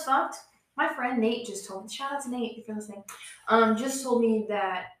 You know what's fucked? My friend Nate just told me, shout out to Nate if you're listening, just told me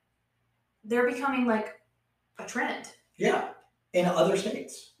that they're becoming like a trend. Yeah, in other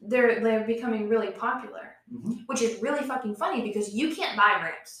states. They're becoming really popular, which is really fucking funny because you can't buy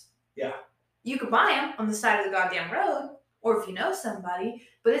ramps. Yeah. You could buy them on the side of the goddamn road, or if you know somebody,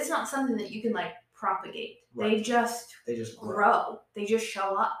 but it's not something that you can like propagate. Right. They just grow. They just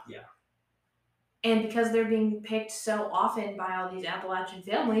show up. Yeah. And because they're being picked so often by all these Appalachian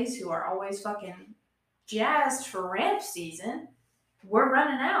families who are always fucking jazzed for ramp season, we're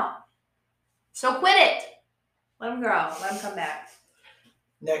running out. So quit it. Let them grow. Let them come back.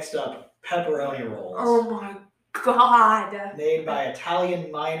 Next up, pepperoni rolls. Oh my God. Made by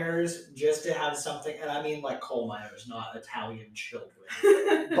Italian miners just to have something, and I mean like coal miners, not Italian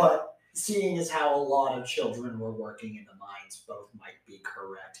children. But seeing as how a lot of children were working in the mines, both might be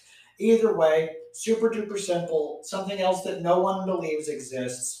correct. Either way, super duper simple, something else that no one believes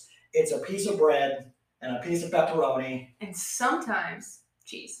exists. It's a piece of bread and a piece of pepperoni. And sometimes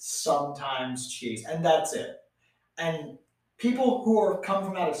cheese. Sometimes cheese, and that's it. And people who are come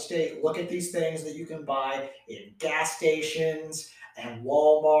from out of state look at these things that you can buy in gas stations and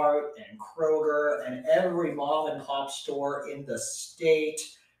Walmart and Kroger and every mom and pop store in the state.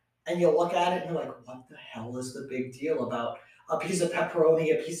 And you look at it and you're like, what the hell is the big deal about a piece of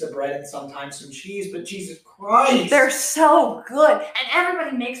pepperoni, a piece of bread, and sometimes some cheese? But Jesus Christ! They're so good. And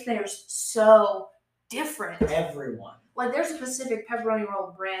everybody makes theirs so different. Everyone. Like, there's specific pepperoni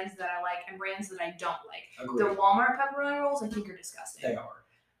roll brands that I like and brands that I don't like. Agreed. The Walmart pepperoni rolls, I think, are disgusting. They are.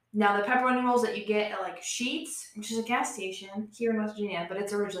 Now, the pepperoni rolls that you get at, like, Sheetz, which is a gas station here in West Virginia, but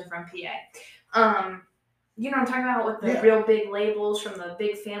it's originally from PA. You know what I'm talking about with the real big labels from the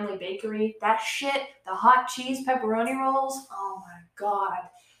Big Family Bakery? That shit, the hot cheese pepperoni rolls, oh my God.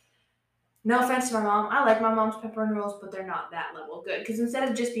 No offense to my mom. I like my mom's pepperoni rolls, but they're not that level good. Because instead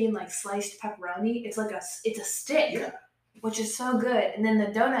of just being like sliced pepperoni, it's like it's a stick, which is so good. And then the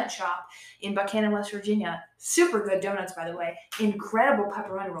donut shop in Buchanan, West Virginia, super good donuts, by the way. Incredible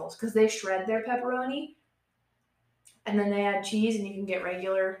pepperoni rolls because they shred their pepperoni. And then they add cheese, and you can get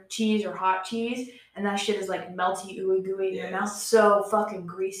regular cheese or hot cheese. And that shit is like melty, ooey gooey in your mouth. So fucking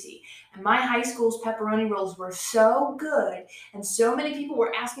greasy. And my high school's pepperoni rolls were so good. And so many people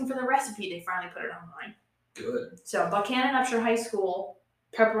were asking for the recipe. They finally put it online. Good. So Buchanan Upshur High School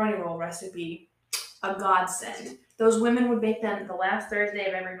pepperoni roll recipe, a godsend. Those women would make them the last Thursday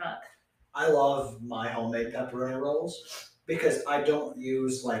of every month. I love my homemade pepperoni rolls because I don't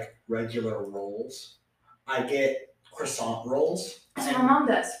use like regular rolls. I get croissant rolls. That's what my mom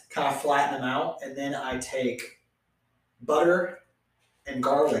does. Kind of flatten them out, and then I take butter and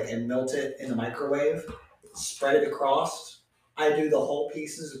garlic and melt it in the microwave, spread it across. I do the whole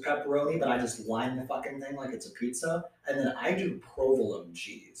pieces of pepperoni, but I just line the fucking thing like it's a pizza, and then I do provolone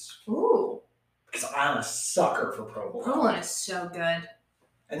cheese. Ooh. Because I'm a sucker for provolone. Provolone is so good.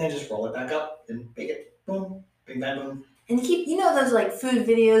 And then just roll it back up and bake it. Boom. Bing, bang, boom. And you know those like food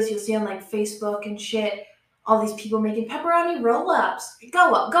videos you'll see on like Facebook and shit? All these people making pepperoni roll-ups.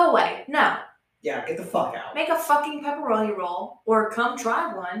 Go away. No. Yeah, get the fuck out. Make a fucking pepperoni roll or come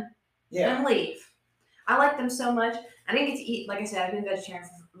try one and leave. I like them so much. I didn't get to eat, like I said, I've been vegetarian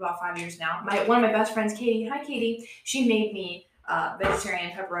for about 5 years now. One of my best friends, Katie, hi Katie, she made me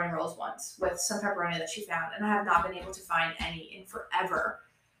vegetarian pepperoni rolls once with some pepperoni that she found, and I have not been able to find any in forever.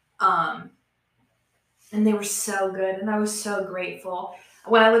 And they were so good, and I was so grateful.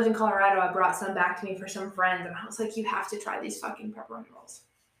 When I lived in Colorado, I brought some back to me for some friends, and I was like, you have to try these fucking pepperoni rolls.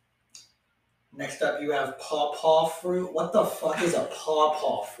 Next up, you have pawpaw fruit. What the fuck is a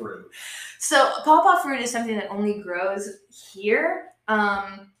pawpaw fruit? So, pawpaw fruit is something that only grows here.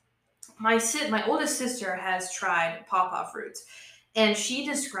 My oldest sister has tried pawpaw fruits, and she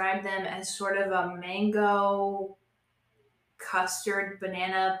described them as sort of a mango, custard,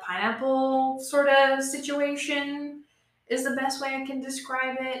 banana, pineapple sort of situation. Is the best way I can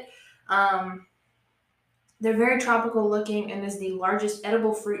describe it. They're very tropical looking and is the largest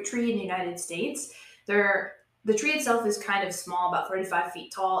edible fruit tree in the United States. The tree itself is kind of small, about 35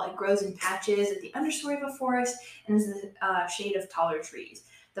 feet tall. It grows in patches at the understory of a forest and is the shade of taller trees.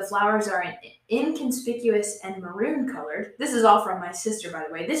 The flowers are inconspicuous and maroon colored. This is all from my sister, by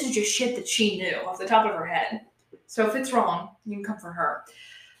the way. This is just shit that she knew off the top of her head. So if it's wrong, you can come for her.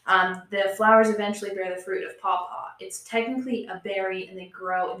 The flowers eventually bear the fruit of pawpaw. It's technically a berry, and they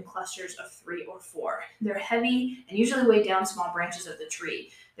grow in clusters of 3 or 4. They're heavy and usually weigh down small branches of the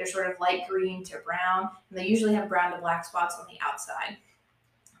tree. They're sort of light green to brown, and they usually have brown to black spots on the outside.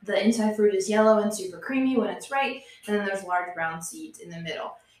 The inside fruit is yellow and super creamy when it's ripe, and then there's large brown seeds in the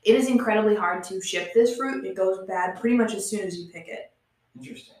middle. It is incredibly hard to ship this fruit. It goes bad pretty much as soon as you pick it.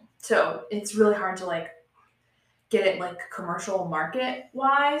 Interesting. So it's really hard to get it commercial market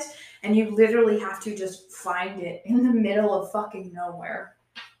wise, and you literally have to just find it in the middle of fucking nowhere.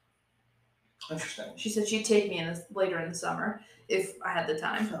 Interesting. She said she'd take me later in the summer if I had the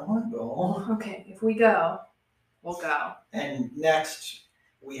time. I want to go. Okay, if we go, we'll go. And next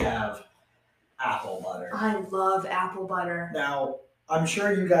we have apple butter. I love apple butter. Now, I'm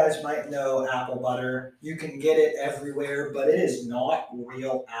sure you guys might know apple butter. You can get it everywhere, but it is not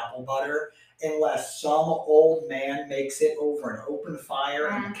real apple butter unless some old man makes it over an open fire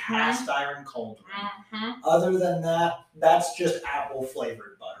in a cast iron cauldron. Other than that, that's just apple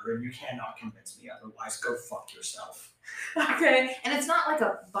flavored butter, and you cannot convince me otherwise. Go fuck yourself. Okay, and it's not like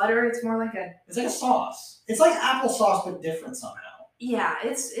a butter, it's more like a... It's like a sauce. It's like applesauce, but different somehow. Yeah,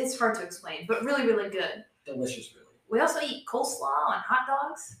 it's hard to explain, but really, really good. Delicious, really. We also eat coleslaw on hot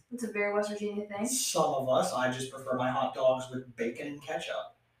dogs. It's a very West Virginia thing. Some of us, I just prefer my hot dogs with bacon and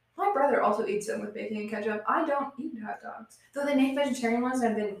ketchup. My brother also eats them with bacon and ketchup. I don't eat hot dogs. Though they make vegetarian ones,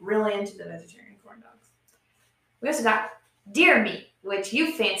 I've been really into the vegetarian corn dogs. We also got deer meat, which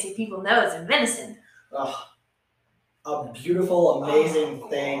you fancy people know as venison. Ugh. A beautiful, amazing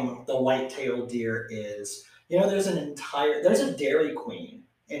thing the white-tailed deer is. You know, there's a Dairy Queen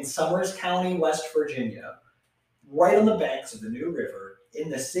in Summers County, West Virginia, right on the banks of the New River in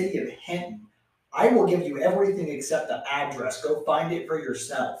the city of Hinton. I will give you everything except the address. Go find it for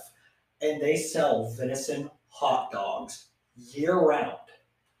yourself. And they sell venison hot dogs year-round.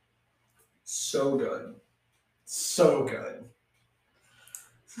 So good. So good.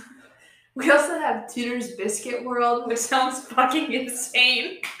 We also have Tudor's Biscuit World, which sounds fucking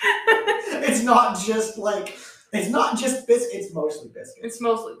insane. It's not just biscuits. It's mostly biscuits. It's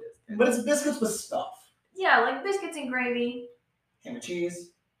mostly biscuits. But it's biscuits with stuff. Yeah, like biscuits and gravy. Ham and cheese.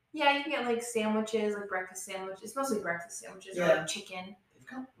 Yeah, you can get sandwiches, like breakfast sandwiches. It's mostly breakfast sandwiches or like chicken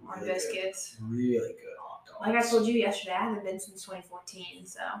or biscuits. Really good hot dogs. Like I told you yesterday, I haven't been since 2014,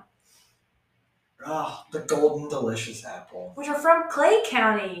 so. Oh, the golden delicious apple. Which are from Clay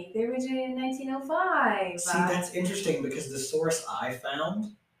County. They originated in 1905. See, that's interesting because the source I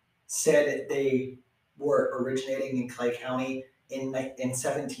found said they were originating in Clay County in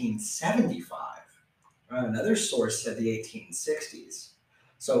 1775. Another source said the 1860s.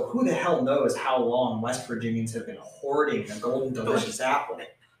 So who the hell knows how long West Virginians have been hoarding the golden delicious apple.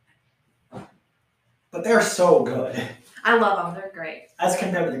 But they're so good. I love them. They're great. As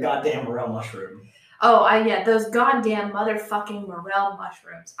compared to the goddamn morel mushroom. Oh, yeah, those goddamn motherfucking morel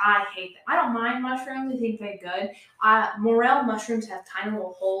mushrooms. I hate them. I don't mind mushrooms. I think they're good. Morel mushrooms have tiny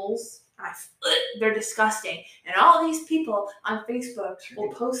little holes. They're disgusting. And all these people on Facebook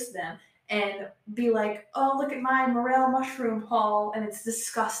will post them and be like, oh, look at my morel mushroom haul. And it's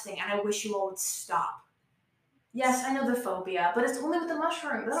disgusting. And I wish you all would stop. Yes, I know the phobia, but it's only with the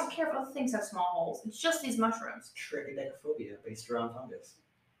mushrooms. I don't care if other things have small holes. It's just these mushrooms. Trichodecaphobia based around fungus.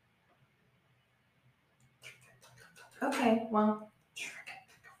 Okay, well.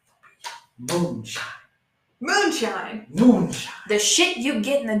 Moonshine. Moonshine! Moonshine! The shit you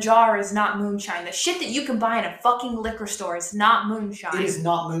get in the jar is not moonshine. The shit that you can buy in a fucking liquor store is not moonshine. It is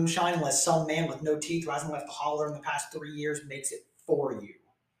not moonshine unless some man with no teeth who hasn't left the holler in the past 3 years makes it for you.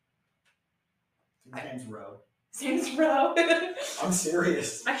 His name's Ro. His name's Ro. I'm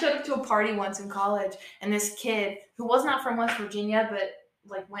serious. I showed up to a party once in college, and this kid, who was not from West Virginia,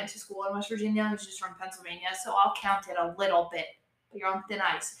 but went to school in West Virginia, he was just from Pennsylvania, so I'll count it a little bit. But you're on thin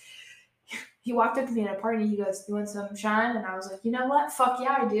ice. He walked up to me at a party and he goes, you want some shine? And I was like, you know what? Fuck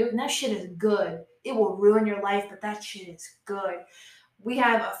yeah, I do. And that shit is good. It will ruin your life, but that shit is good. We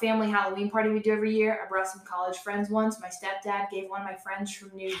have a family Halloween party we do every year. I brought some college friends once. My stepdad gave one of my friends from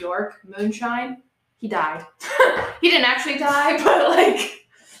New York moonshine. He died. He didn't actually die, but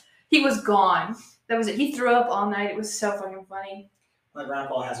he was gone. That was it. He threw up all night. It was so fucking funny. My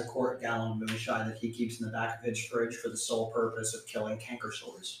grandpa has a quart gallon of moonshine that he keeps in the back of his fridge for the sole purpose of killing canker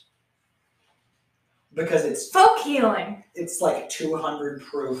sores. Because it's folk healing. It's 200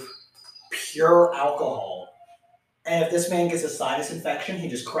 proof pure alcohol. And if this man gets a sinus infection, he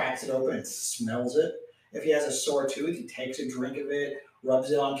just cracks it open and smells it. If he has a sore tooth, he takes a drink of it.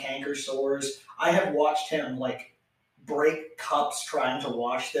 rubs it on canker sores. I have watched him like break cups trying to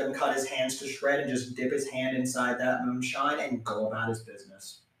wash them, cut his hands to shred, and just dip his hand inside that moonshine and go about his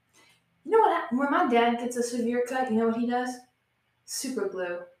business. You know what? When my dad gets a severe cut, you know what he does? Super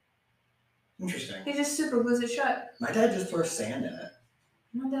glue. Interesting. He just super glues it shut. My dad just throws sand in it.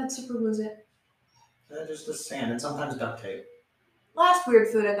 My dad super glues it. Just the sand and sometimes duct tape. Last weird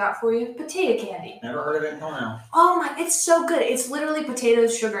food I got for you: potato candy. Never heard of it until now. Oh my! It's so good. It's literally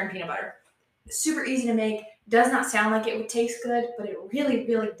potatoes, sugar, and peanut butter. It's super easy to make. Does not sound like it would taste good, but it really,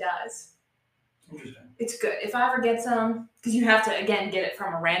 really does. Interesting. It's good. If I ever get some, because you have to again get it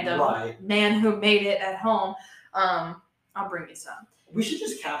from a random Right. man who made it at home, I'll bring you some. We should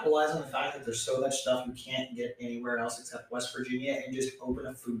just capitalize on the fact that there's so much stuff you can't get anywhere else except West Virginia and just open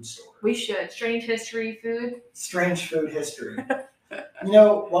a food store. We should. Strange history food. Strange food history. You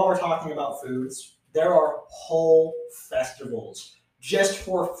know, while we're talking about foods, there are whole festivals just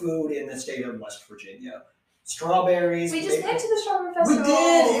for food in the state of West Virginia. Strawberries. We just went to the Strawberry We Festival.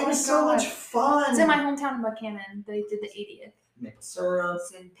 did. It Oh was my so God. much fun. It's in my hometown of Buchanan. They did the 80th. Maple syrup,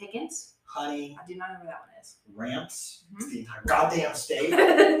 It's in Pickens. honey, I do not know where that one is. ramps. Mhm. It's the entire goddamn state.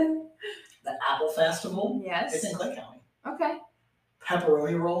 The Apple Festival. Yes. It's in Clay County. Okay.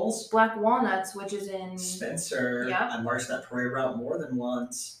 Pepperoni rolls. Black Walnuts, which is in Spencer. Yeah. I marched that parade route more than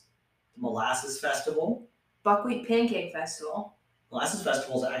once. The Molasses Festival. Buckwheat Pancake Festival. Molasses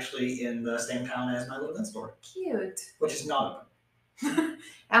Festival is actually in the same town as my little gun store, Cute. which is not open.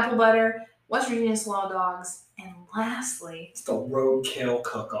 Apple butter, West Virginia slaw dogs, and lastly, It's the Roadkill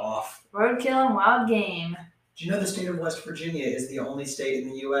Cook-Off. roadkill and wild game. Do you know the state of West Virginia is the only state in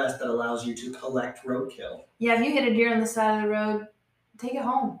the U.S. that allows you to collect roadkill? Yeah, if you hit a deer on the side of the road, take it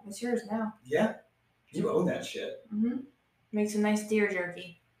home. It's yours now. Yeah, you own that shit. Mm-hmm. Make some nice deer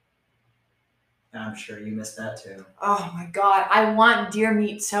jerky. I'm sure you missed that too. Oh my God, I want deer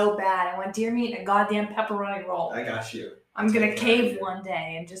meat so bad. I want deer meat and a goddamn pepperoni roll. I got you. I'm gonna Take it cave right here. one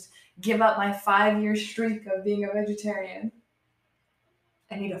day and just give up my 5-year streak of being a vegetarian.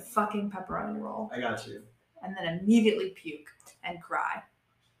 I need a fucking pepperoni roll. I got you. And then immediately puke and cry.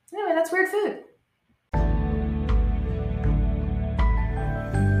 Anyway, that's weird food.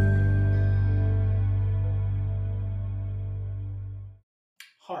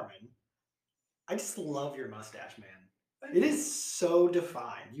 Harmon, I just love your mustache, man. It is so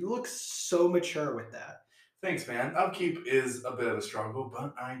defined. You look so mature with that. Thanks, man. Upkeep is a bit of a struggle,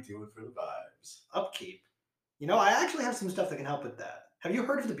 but I do it for the vibes. Upkeep. You know, I actually have some stuff that can help with that. Have you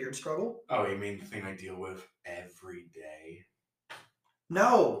heard of the beard struggle? Oh, you mean the thing I deal with every day?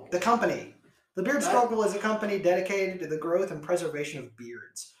 No, the company. The Beard What? Struggle is a company dedicated to the growth and preservation of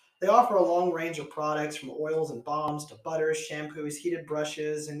beards. They offer a long range of products from oils and balms to butters, shampoos, heated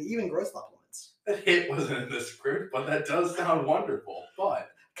brushes, and even growth supplements. That hit wasn't in the script, but that does sound wonderful. But,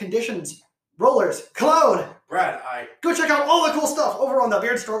 Conditions, rollers, cologne. Brad, Go check out all the cool stuff over on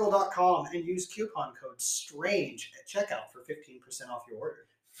thebeardstruggle.com and use coupon code STRANGE at checkout for 15% off your order.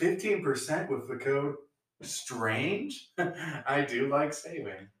 15% with the code STRANGE? I do like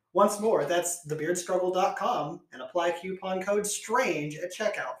saving. Once more, that's thebeardstruggle.com and apply coupon code STRANGE at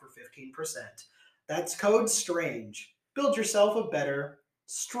checkout for 15%. That's code STRANGE. Build yourself a better,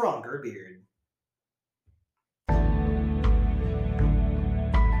 stronger beard.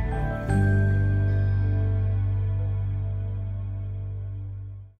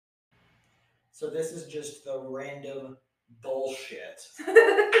 So this is just the random bullshit.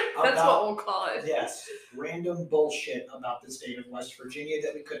 That's About- what we'll call it. Yes, random bullshit about the state of West Virginia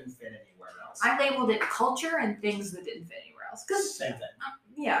that we couldn't fit anywhere else. I labeled it culture and things that didn't fit anywhere else. Because, Same thing.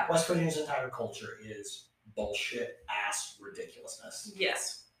 yeah. West Virginia's entire culture is bullshit, ass ridiculousness,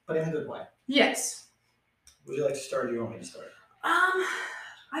 Yes. but in a good way. Yes. Would you like to start, or do you want me to start?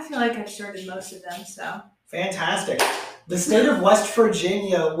 I feel like I've started most of them, so. Fantastic. The state of West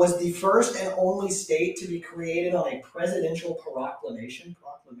Virginia was the first and only state to be created on a presidential proclamation.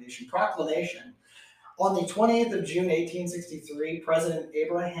 On the 20th of June, 1863, President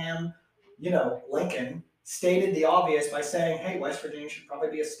Abraham, Lincoln, stated the obvious by saying, hey, West Virginia should probably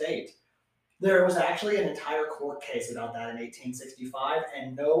be a state. There was actually an entire court case about that in 1865,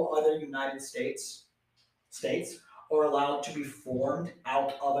 and no other United States are allowed to be formed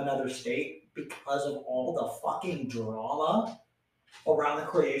out of another state because of all the fucking drama around the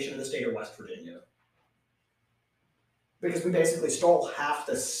creation of the state of West Virginia. Because we basically stole half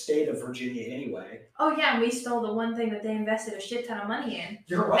the state of Virginia anyway. Oh, yeah, and we stole the one thing that they invested a shit ton of money in.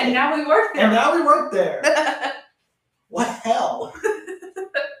 You're right. And now we work there. And now we work there. What hell?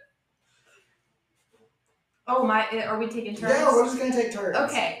 Oh, are we taking turns? Yeah, we're just going to take turns.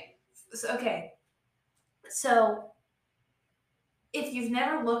 Okay. So If you've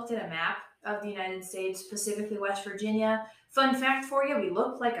never looked at a map of the United States, specifically West Virginia, fun fact for you, we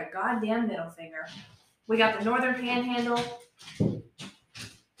look like a goddamn middle finger. We got the northern panhandle,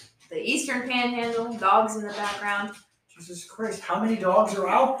 the eastern panhandle, dogs in the background. Jesus Christ, how many dogs are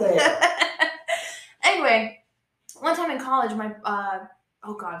out there? Anyway, one time in college, my,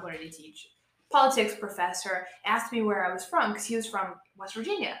 oh God, what did he teach? Politics professor asked me where I was from because he was from West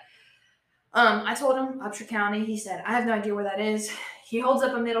Virginia. I told him Upshur County. He said, I have no idea where that is. He holds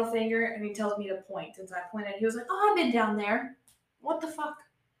up a middle finger and he tells me to point. And so I pointed. He was like, oh, I've been down there. What the fuck?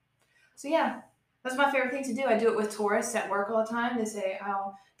 So yeah, that's my favorite thing to do. I do it with tourists at work all the time. They say,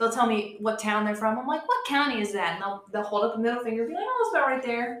 they'll tell me what town they're from. I'm like, what county is that? And they'll hold up a middle finger and be like, oh, it's about right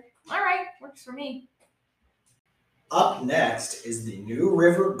there. All right, works for me. Up next is the New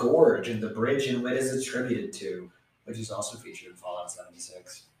River Gorge and the bridge and what it is attributed to, which is also featured in Fallout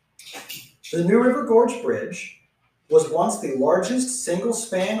 76. The New River Gorge Bridge was once the largest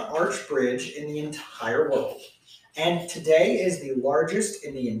single-span arch bridge in the entire world, and today is the largest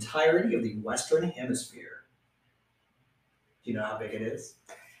in the entirety of the Western Hemisphere. Do you know how big it is?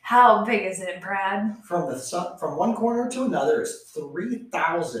 How big is it, Brad? From one corner to another is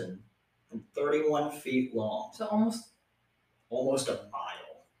 3,031 feet long. So almost a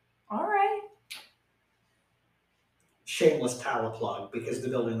mile. all right. Shameless talent plug, because the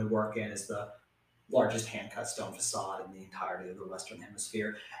building we work in is the largest hand-cut stone facade in the entirety of the Western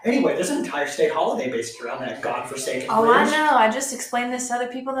Hemisphere. Anyway, there's an entire state holiday based around that godforsaken Oh, bridge. I know. I just explained this to other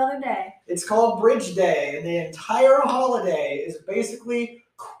people the other day. It's called Bridge Day, and the entire holiday is basically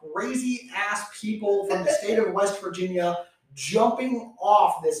crazy-ass people from the state of West Virginia jumping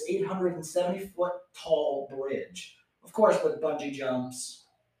off this 870-foot tall bridge. Of course, with bungee jumps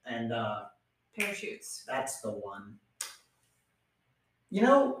and Parachutes. that's the one. You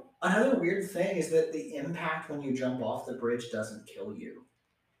know, another weird thing is that the impact when you jump off the bridge doesn't kill you.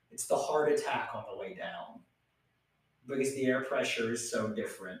 It's the heart attack on the way down. Because the air pressure is so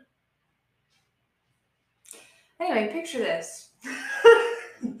different. Anyway, picture this.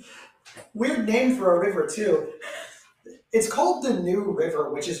 Weird name for a river, too. It's called the New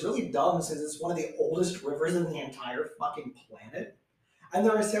River, which is really dumb since it's one of the oldest rivers in the entire fucking planet. And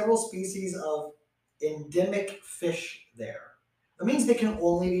there are several species of endemic fish there. That means they can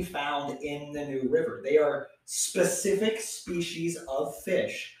only be found in the New River. They are specific species of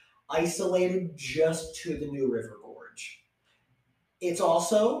fish isolated just to the New River Gorge. It's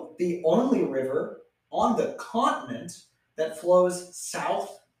also the only river on the continent that flows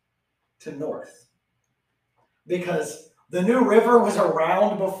south to north. Because the New River was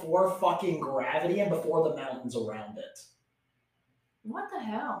around before fucking gravity and before the mountains around it. What the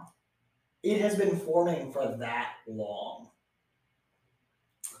hell? It has been forming for that long.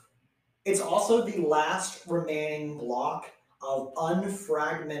 It's also the last remaining block of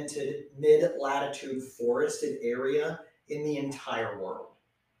unfragmented mid-latitude forested area in the entire world,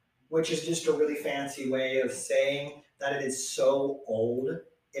 which is just a really fancy way of saying that it is so old,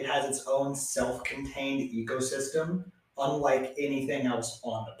 it has its own self-contained ecosystem, unlike anything else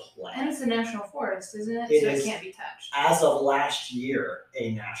on the planet. And it's a national forest, isn't it? It so is, it can't be touched. as of last year,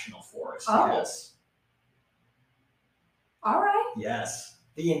 a national forest. Oh. Yes. All right. Yes.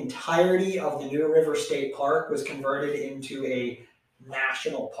 The entirety of the New River State Park was converted into a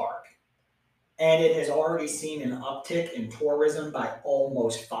national park. And it has already seen an uptick in tourism by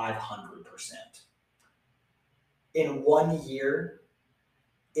almost 500%. In 1 year,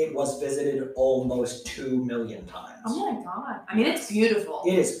 it was visited almost 2 million times. Oh my God. I mean, it's beautiful.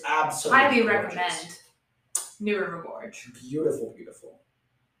 It is absolutely Highly gorgeous. recommend New River Gorge. Beautiful, beautiful.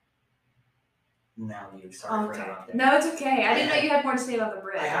 Now you, sorry for Okay. interrupting. No, it's okay. I didn't know you had more to say about the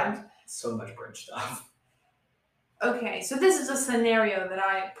bridge. I have so much bridge stuff. Okay, so this is a scenario that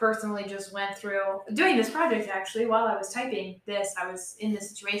I personally just went through doing this project. Actually, while I was typing this, I was in this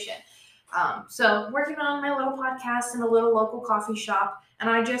situation. So working on my little podcast in a little local coffee shop, and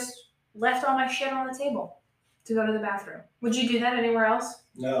I just left all my shit on the table to go to the bathroom. Would you do that anywhere else?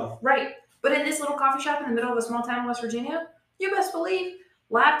 No. Right. But in this little coffee shop in the middle of a small town in West Virginia, you best believe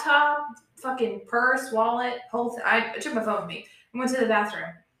laptop, fucking purse, wallet, whole thing. I took my phone with me. I went to the bathroom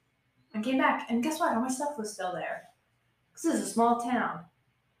and came back, and guess what? All my stuff was still there. This is a small town.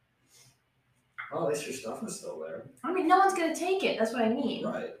 Well, at least your stuff is still there. I mean, no one's gonna take it. That's what I mean.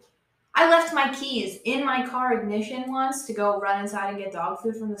 Right. I left my keys in my car ignition once to go run inside and get dog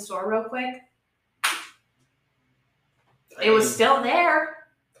food from the store real quick. It was still there.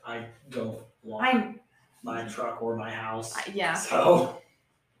 I don't want my truck or my house. Yeah. So,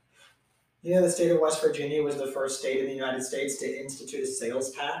 you know, the state of West Virginia was the first state in the United States to institute a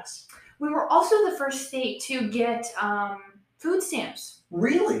sales tax. We were also the first state to get Food stamps.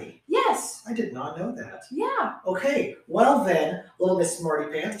 Really? Yes. I did not know that. Yeah. Okay, well then, little Miss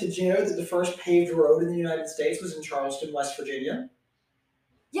Smarty Pants, did you know that the first paved road in the United States was in Charleston, West Virginia?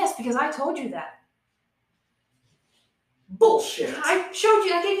 Yes, because I told you that. Bullshit. I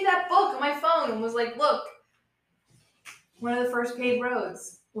gave you that book on my phone and was like, look, one of the first paved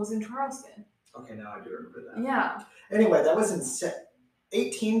roads was in Charleston. Okay, now I do remember that. Yeah. Anyway, that was in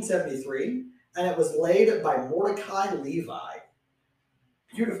 1873, and it was laid by Mordecai Levi.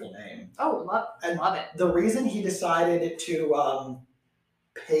 Beautiful name. Oh, love it. The reason he decided to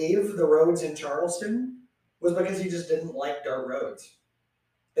pave the roads in Charleston was because he just didn't like dirt roads.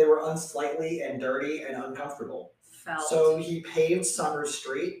 They were unsightly and dirty and uncomfortable. So he paved Summers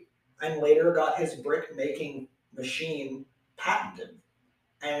Street and later got his brick making machine patented.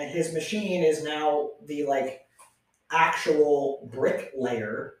 And his machine is now the actual brick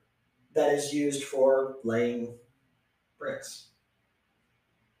layer that is used for laying bricks.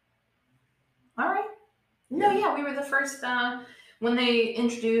 All right. No, yeah, we were the first when they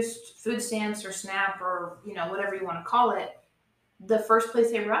introduced food stamps or SNAP or whatever you want to call it. The first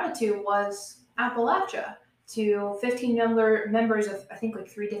place they brought it to was Appalachia. To 15 members of I think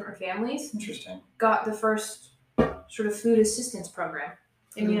 3 different families. Interesting. Got the first sort of food assistance program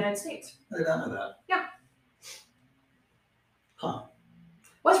in the United States. I did not know that. Yeah. Huh.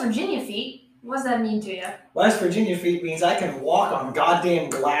 West Virginia feet. What does that mean to you? West Virginia feet means I can walk on goddamn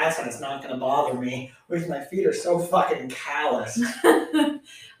glass and it's not going to bother me, because my feet are so fucking calloused.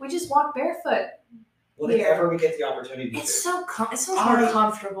 We just walk barefoot. Whenever we get the opportunity to. It's so more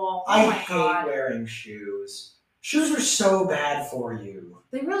comfortable. I my hate God. wearing shoes. Shoes are so bad for you.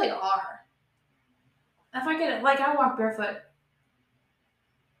 They really are. If I could, I walk barefoot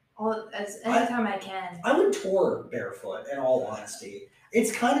anytime I can. I would tour barefoot, in all honesty.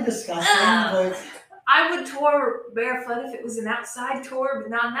 It's kind of disgusting, but I would tour barefoot if it was an outside tour, but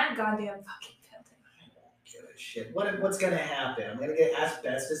not in that goddamn fucking building. I don't give a shit. What's gonna happen? I'm gonna get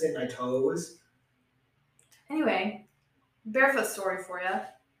asbestos in my toes. Anyway, barefoot story for you.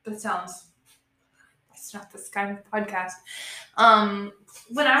 It's not this kind of podcast.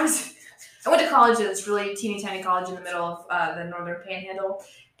 When I went to college at this really teeny tiny college in the middle of the Northern Panhandle,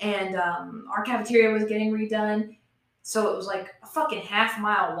 and our cafeteria was getting redone. So it was a fucking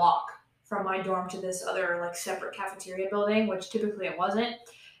half-mile walk from my dorm to this other separate cafeteria building, which typically it wasn't.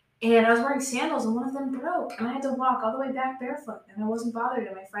 And I was wearing sandals and one of them broke, and I had to walk all the way back barefoot, and I wasn't bothered,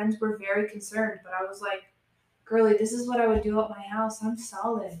 and my friends were very concerned, but I was like, girly, this is what I would do at my house. I'm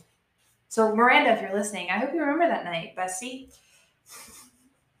solid. So Miranda, if you're listening, I hope you remember that night, Bessie.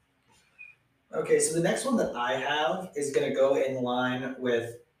 Okay, so the next one that I have is going to go in line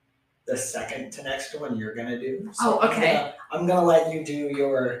with the second to next one you're going to do. So okay. I'm going to let you do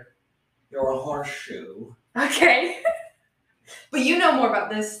your horseshoe. Okay. But you know more about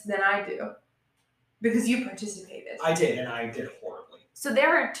this than I do. Because you participated. I did, and I did horribly. So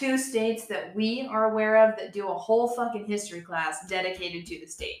there are 2 states that we are aware of that do a whole fucking history class dedicated to the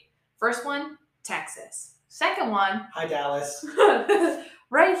state. First one, Texas. Second one, hi Dallas.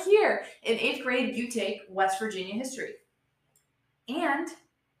 Right here. In 8th grade, you take West Virginia history. And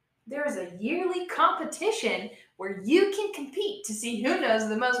there is a yearly competition where you can compete to see who knows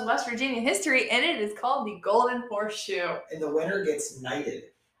the most West Virginia history, and it is called the Golden Horseshoe. And the winner gets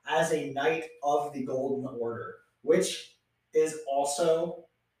knighted as a Knight of the Golden Order, which is also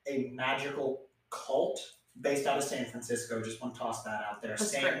a magical cult based out of San Francisco. Just want to toss that out there.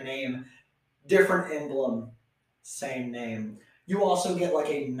 That's same great. Name, different emblem, same name. You also get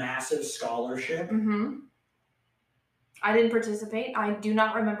a massive scholarship. Mm-hmm. I didn't participate. I do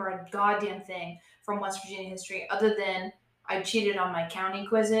not remember a goddamn thing from West Virginia history other than I cheated on my county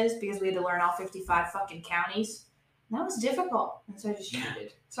quizzes because we had to learn all 55 fucking counties. And that was difficult. And so I just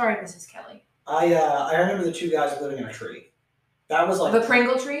cheated. Sorry, Mrs. Kelly. I remember the 2 guys living in a tree. That was the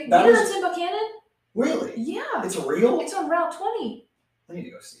Pringle tree? That you know was, that's in Buchanan? Really? Yeah. It's real? It's on Route 20. I need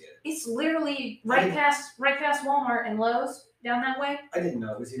to go see it. It's literally right past Walmart and Lowe's down that way. I didn't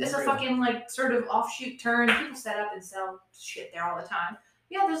know it was even It's a real. fucking sort of offshoot turn. People set up and sell shit there all the time.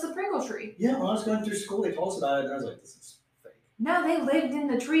 Yeah, there's the Pringle tree. Yeah, when I was going through school, they told us about it, and I was like, this is fake. No, they lived in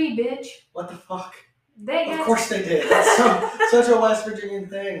the tree, bitch. What the fuck? They Of course they did. That's such a West Virginian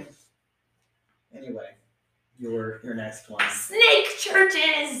thing. Anyway, your next one. Snake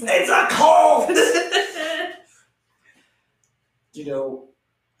churches! It's a cult!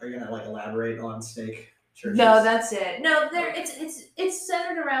 Are you gonna elaborate on snake churches? No, that's it. No, it's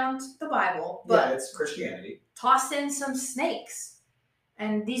centered around the Bible, but yeah, it's Christianity. tossed in some snakes.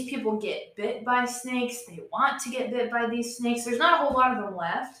 And these people get bit by snakes. They want to get bit by these snakes. There's not a whole lot of them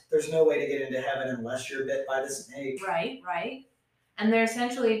left. There's no way to get into heaven unless you're bit by the snake. Right. And they're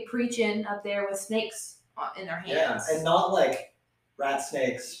essentially preaching up there with snakes in their hands. Yeah, and not like rat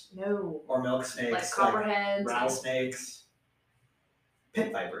snakes. No. Or milk snakes. Like copperheads. Rattlesnakes.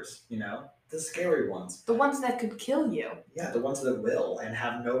 Pit vipers, the scary ones. The ones that could kill you. Yeah, the ones that will and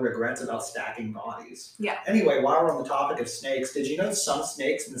have no regrets about stacking bodies. Yeah. Anyway, while we're on the topic of snakes, did you know some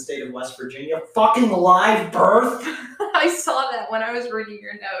snakes in the state of West Virginia fucking live birth? I saw that when I was reading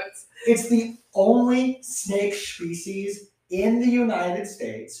your notes. It's the only snake species in the United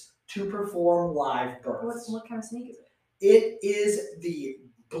States to perform live births. What kind of snake is it? It is the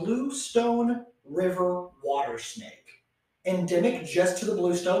Bluestone River water snake, endemic just to the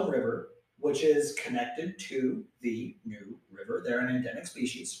Bluestone River, which is connected to the New River. They're an endemic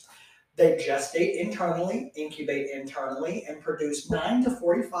species. They gestate internally, incubate internally, and produce 9 to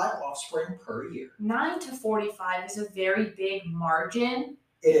 45 offspring per year. 9 to 45 is a very big margin.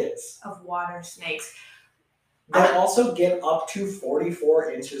 It is. Of water snakes. They also get up to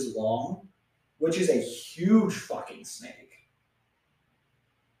 44 inches long, which is a huge fucking snake.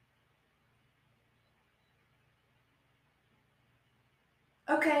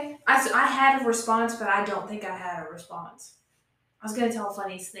 Okay. I had a response, but I don't think I had a response. I was going to tell a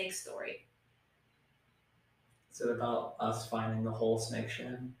funny snake story. Is it about us finding the whole snake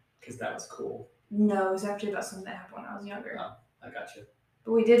shed? Because that was cool. No, it was actually about something that happened when I was younger. Oh, I got you.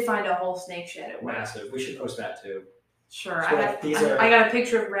 But we did find a whole snake shed at work. Massive. We should post that too. Sure. So I got a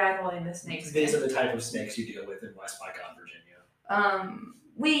picture of Brad holding the snakes. These are the type of snakes you deal with in West Pycon, Virginia.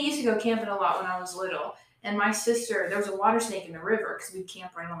 We used to go camping a lot when I was little. And my sister, there was a water snake in the river because we'd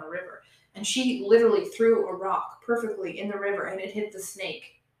camp right on the river. And she literally threw a rock perfectly in the river and it hit the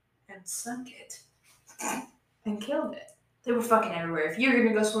snake and sunk it and killed it. They were fucking everywhere. If you're going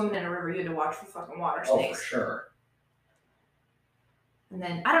to go swimming in a river, you had to watch for fucking water snakes. Oh, for sure. And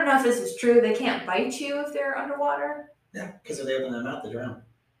then, I don't know if this is true, they can't bite you if they're underwater. Yeah, because if they open their mouth, they drown.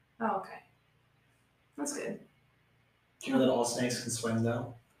 Oh, okay. That's good. Do you know that all snakes can swim,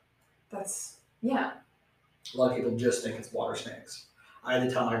 though? Yeah. A lot of people just think it's water snakes. I had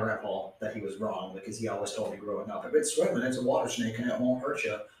to tell my grandpa that he was wrong because he always told me growing up, if it's swimming, it's a water snake and it won't hurt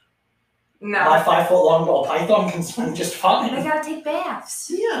you. No. My 5-foot-long ball python can swim just fine. They gotta take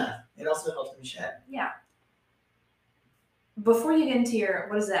baths. Yeah. It also helps them shed. Yeah. Before you get into your,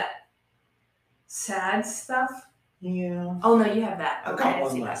 what is that? Sad stuff? Yeah. Oh, no, you have that. I've Okay, got I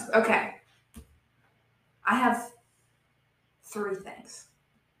one see last that. thing. Okay. I have 3 things.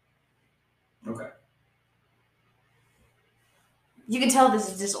 Okay. You can tell this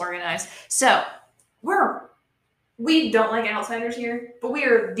is disorganized. So, we don't like outsiders here, but we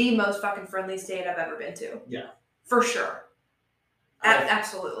are the most fucking friendly state I've ever been to. Yeah. For sure.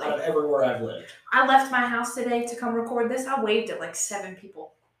 Absolutely. Out of everywhere I've lived. I left my house today to come record this. I waved at like 7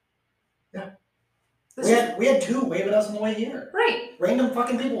 people. Yeah. This We had 2 waving at us on the way here. Right. Random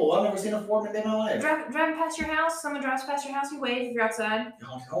fucking people. I've never seen a foreman in my life. Driving past your house, someone drives past your house, you wave if you're outside. You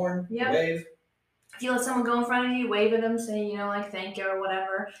honk your horn. Yep. You wave. If you let someone go in front of you, wave at them, say, thank you or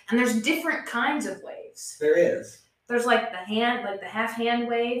whatever. And there's different kinds of waves. There is. There's like the half hand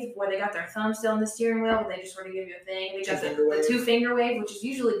wave where they got their thumb still on the steering wheel, but they just sort of give you a thing. They got the 2-finger wave, which is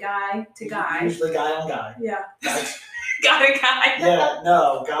usually guy to guy. Usually guy on guy. Yeah. That's, Guy to guy. yeah,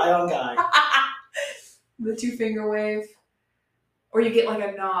 no, guy on guy. The 2-finger wave. Or you get like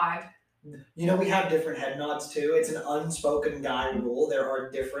a nod. We have different head nods too. It's an unspoken guy rule. There are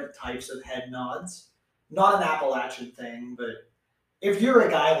different types of head nods. Not an Appalachian thing, but if you're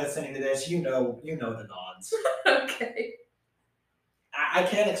a guy listening to this, you know the nods. Okay. I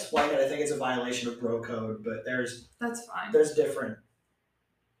can't explain it. I think it's a violation of bro code, but That's fine. there's different.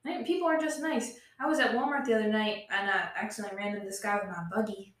 People are just nice. I was at Walmart the other night and I accidentally ran into this guy with my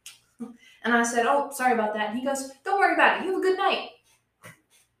buggy. And I said, oh, sorry about that. And he goes, don't worry about it. You have a good night.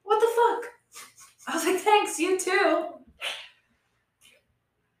 What the fuck? I was like, thanks, you too.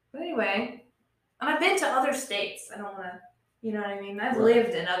 But anyway, and I've been to other states. I don't want to, you know what I mean? I've Right.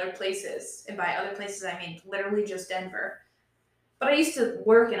 lived in other places. And by other places, I mean literally just Denver. But I used to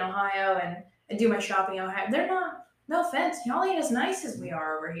work in Ohio and do my shopping in Ohio. They're not, no offense, y'all ain't as nice as we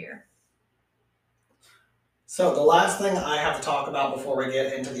are over here. So the last thing I have to talk about before we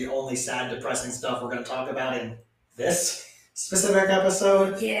get into the only sad, depressing stuff we're going to talk about in this specific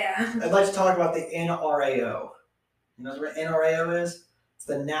episode, Yeah. I'd like to talk about the NRAO. You know what NRAO is? It's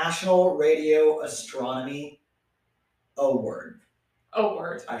the National Radio Astronomy Award. Oh,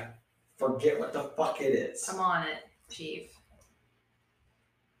 word. Forget what the fuck it is. I'm on it, Chief.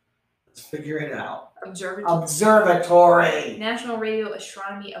 Figure it out. Observatory. Observatory. National Radio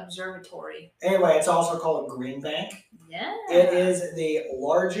Astronomy Observatory. Anyway, it's also called Green Bank. Yeah. It is the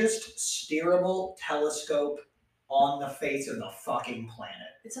largest steerable telescope on the face of the fucking planet.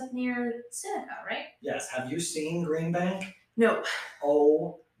 It's up near Seneca, right? Yes. Have you seen Green Bank? No.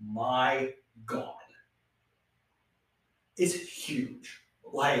 Oh my god. It's huge.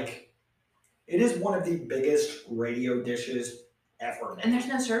 Like, it is one of the biggest radio dishes ever made. And there's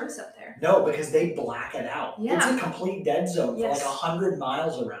no service up there. No, because they black it out. Yeah. It's a complete dead zone for Yes. like 100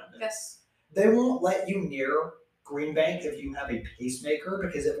 miles around it. Yes. They won't let you near Green Bank if you have a pacemaker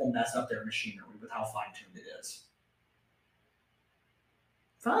because it will mess up their machinery with how fine-tuned it is.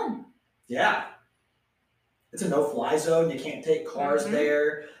 Fun. Yeah. It's a no-fly zone. You can't take cars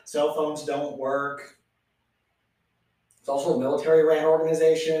there. Cell phones don't work. It's also a military-ran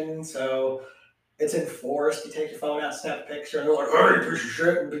organization, so it's enforced. You take your phone out, snap a picture, and they're like, "Hey, piece of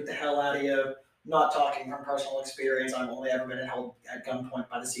shit," and beat the hell out of you. I'm not talking from personal experience. I've only ever been held at gunpoint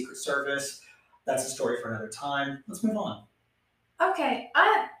by the Secret Service. That's a story for another time. Let's move on. Okay.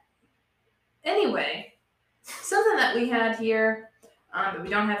 Anyway, something that we had here, but we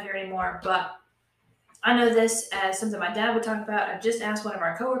don't have here anymore, but I know this as something my dad would talk about. I just asked one of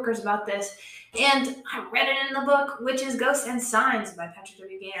our coworkers about this, and I read it in the book, which is Ghosts and Signs by Patrick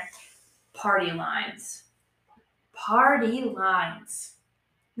W. Gaynor. Party lines. Party lines.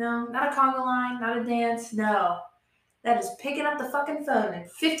 No, not a conga line, not a dance. No. That is picking up the fucking phone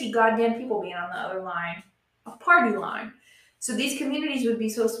and 50 goddamn people being on the other line. A party line. So these communities would be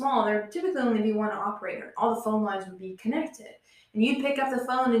so small, there'd typically only be one operator. All the phone lines would be connected. And you'd pick up the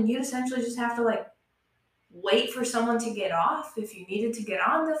phone and you'd essentially just have to wait for someone to get off if you needed to get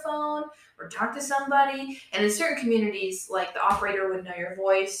on the phone or talk to somebody. And in certain communities, the operator would know your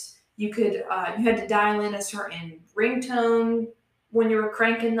voice. You could, you had to dial in a certain ringtone when you were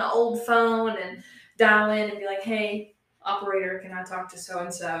cranking the old phone and dial in and be like, "Hey, operator, can I talk to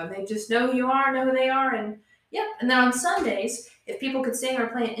so-and-so?" And they just know who you are, know who they are. And yeah. And then on Sundays, if people could sing or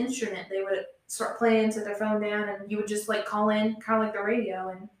play an instrument, they would start playing, set their phone down, and you would just call in, kind of like the radio,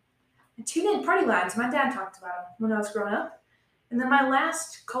 and tune in party lines. My dad talked about them when I was growing up. And then my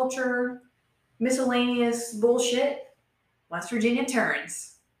last culture miscellaneous bullshit, West Virginia turns.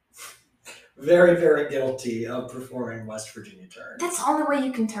 Very, very guilty of performing West Virginia turns. That's the only way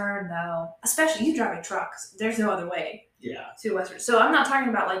you can turn, though. Especially you drive a truck. There's no other way. Yeah. To West Virginia. So I'm not talking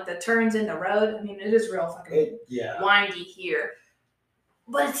about the turns in the road. I mean, it is real fucking windy here.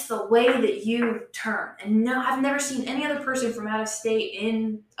 But it's the way that you turn. And no, I've never seen any other person from out of state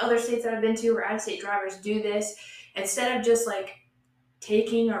in other states that I've been to or out of state drivers do this. Instead of just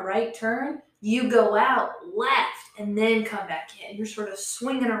taking a right turn, you go out left and then come back in. You're sort of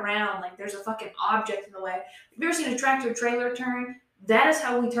swinging around like there's a fucking object in the way. Have you ever seen a tractor trailer turn? That is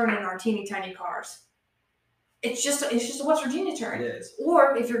how we turn in our teeny tiny cars. It's just a West Virginia turn. It is.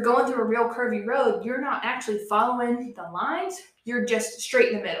 Or if you're going through a real curvy road, you're not actually following the lines. You're just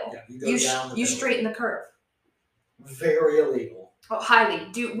straight in the middle. Yeah, you go down the middle. Straighten the curve. Very illegal. Oh,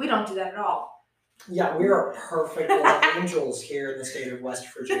 highly. We don't do that at all. Yeah, we are perfect little angels here in the state of West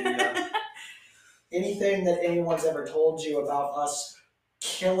Virginia. Anything that anyone's ever told you about us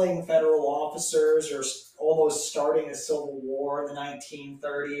killing federal officers or almost starting a civil war in the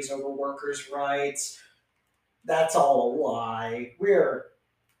 1930s over workers' rights, that's all a lie. We're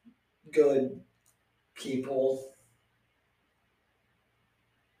good people.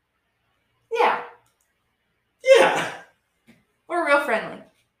 Yeah. Yeah. We're real friendly.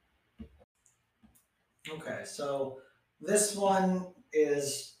 Okay, so this one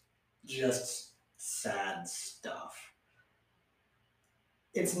is just sad stuff.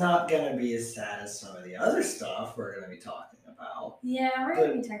 It's not going to be as sad as some of the other stuff we're going to be talking about. Yeah, we're going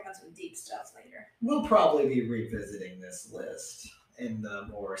to be talking about some deep stuff later. We'll probably be revisiting this list in the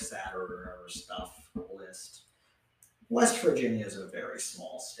more sadder stuff list. West Virginia is a very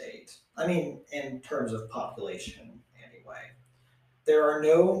small state. I mean, in terms of population, anyway. There are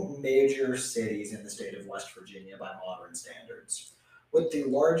no major cities in the state of West Virginia by modern standards, with the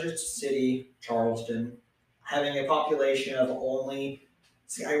largest city, Charleston, having a population of only,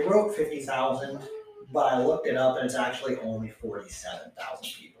 I wrote 50,000, but I looked it up and it's actually only 47,000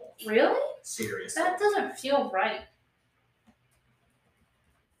 people. Really? Seriously. That doesn't feel right.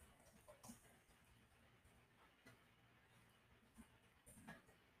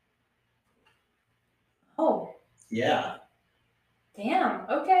 Oh. Yeah. Damn,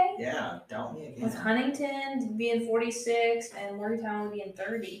 okay. Yeah, doubt me again. With Huntington being 46 and Morgantown being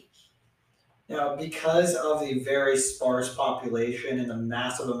 30. Now, because of the very sparse population and the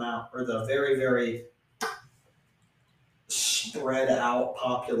massive amount, or the very, very spread out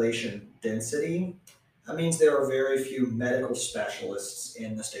population density, that means there are very few medical specialists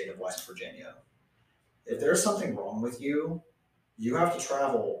in the state of West Virginia. If there's something wrong with you, you have to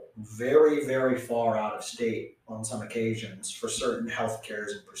travel very, very far out of state on some occasions for certain health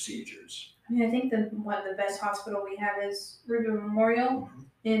cares and procedures. I mean, I think the best hospital we have is Ruby Memorial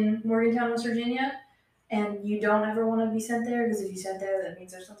in Morgantown, West Virginia. And you don't ever want to be sent there because if you sent there, that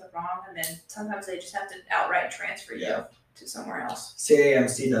means there's something wrong. And then sometimes they just have to outright transfer you to somewhere else.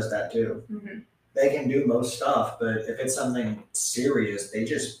 CAMC does that too. Mm-hmm. They can do most stuff, but if it's something serious, they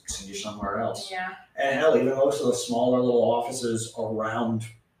just send you somewhere else. Yeah. And hell, even most of the smaller little offices around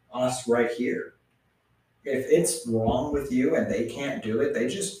us right here, if it's wrong with you and they can't do it, they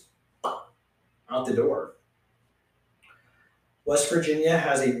just out the door. West Virginia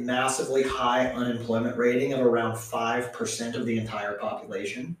has a massively high unemployment rating of around 5% of the entire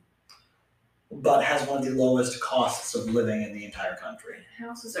population, but has one of the lowest costs of living in the entire country.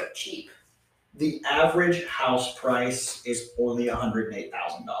 Houses are cheap. The average house price is only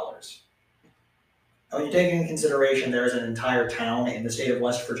 $108,000. When you take into consideration there's an entire town in the state of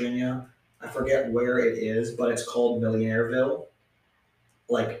West Virginia, I forget where it is, but it's called Millionaireville.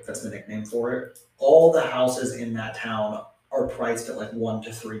 Like, that's the nickname for it. All the houses in that town are priced at like $1 to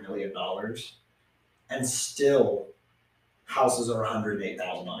 $3 million, and still houses are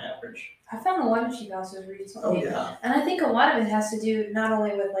 $108,000 on average. I found a lot of cheap houses recently. Oh yeah. And I think a lot of it has to do not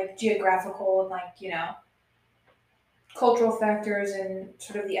only with like geographical and like, you know, cultural factors and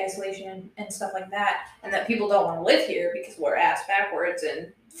sort of the isolation and stuff like that, and that people don't want to live here because we're ass backwards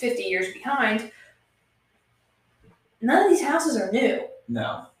and 50 years behind. None of these houses are new.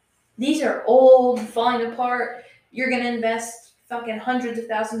 No. These are old, falling apart. You're going to invest fucking hundreds of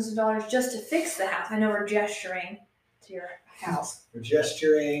thousands of dollars just to fix the house. I know we're gesturing to your house. We're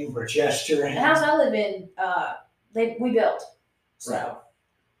gesturing. The house I live in, we built. So Right.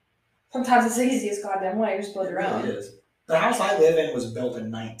 sometimes it's the easiest goddamn way. You just build your own. It is. The house I live in was built in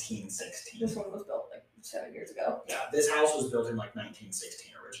 1916. This one was built like 7 years ago. Yeah, this house was built in like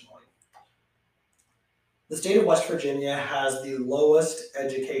 1916 originally. The state of West Virginia has the lowest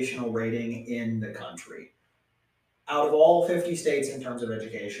educational rating in the country. Out of all 50 states in terms of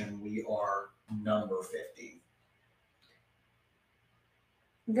education, we are number 50.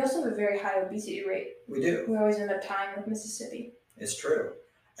 We also have a very high obesity rate. We do. We always end up tying with Mississippi. It's true.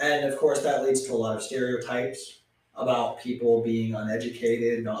 And of course, that leads to a lot of stereotypes about people being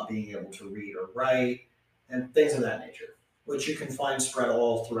uneducated, not being able to read or write, and things of that nature, which you can find spread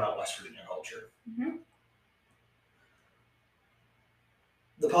all throughout West Virginia culture. Mm-hmm.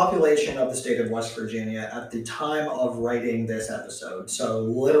 The population of the state of West Virginia at the time of writing this episode, so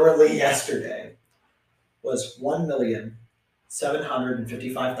literally yesterday, was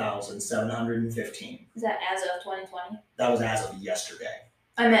 1,755,715. Is that as of 2020? That was as of yesterday.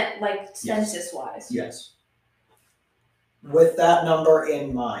 I meant like census-wise. Yes. With that number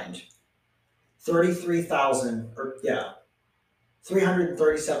in mind, 337,000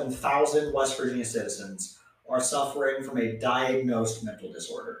 West Virginia citizens are suffering from a diagnosed mental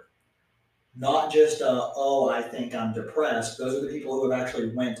disorder. Not just I think I'm depressed. Those are the people who have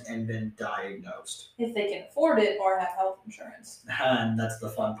actually went and been diagnosed. If they can afford it or have health insurance. And that's the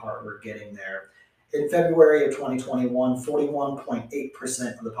fun part, we're getting there. In February of 2021,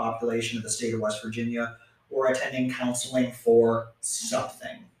 41.8% of the population of the state of West Virginia were attending counseling for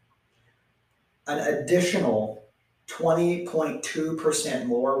something. An additional 20.2%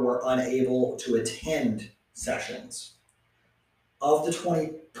 more were unable to attend sessions. Of the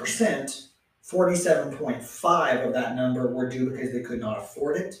 20%, 47.5% of that number were due because they could not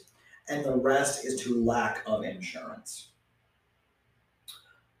afford it, and the rest is to lack of insurance.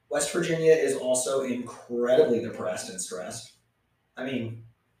 West Virginia is also incredibly depressed and stressed. I mean,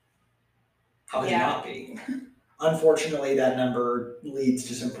 how could you not be? Unfortunately, that number leads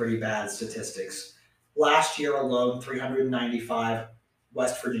to some pretty bad statistics. Last year alone, 395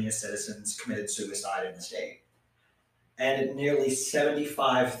 West Virginia citizens committed suicide in the state. And nearly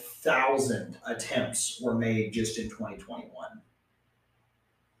 75,000 attempts were made just in 2021.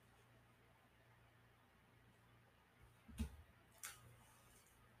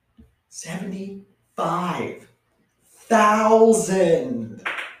 $75,000.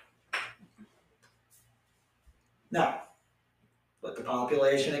 Now, with the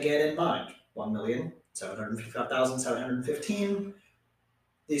population again in mind, 1,755,715.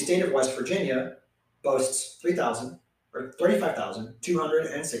 The state of West Virginia boasts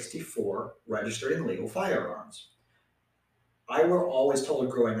 35,264 registered and legal firearms. I were always told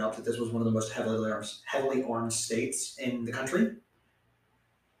growing up that this was one of the most heavily armed states in the country.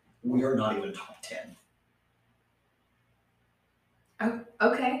 We are not even top 10. Oh,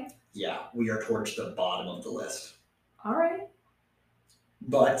 okay. Yeah, we are towards the bottom of the list. All right.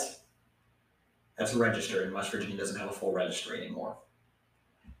 But that's registered, and West Virginia doesn't have a full registry anymore.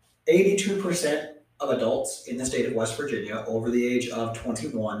 82% of adults in the state of West Virginia over the age of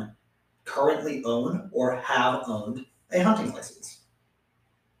 21 currently own or have owned a hunting license.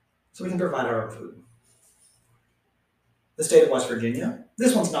 So we can provide our own food. The state of West Virginia.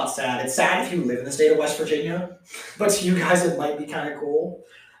 This one's not sad. It's sad if you live in the state of West Virginia, but to you guys it might be kind of cool.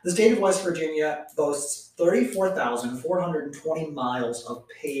 The state of West Virginia boasts 34,420 miles of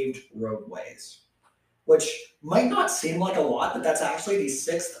paved roadways, which might not seem like a lot, but that's actually the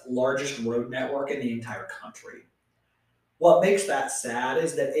 6th largest road network in the entire country. What makes that sad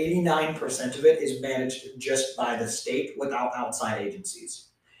is that 89% of it is managed just by the state without outside agencies.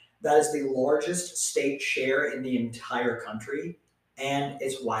 That is the largest state share in the entire country, and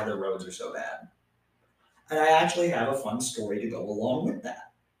it's why the roads are so bad. And I actually have a fun story to go along with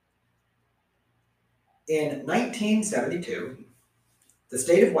that. In 1972, the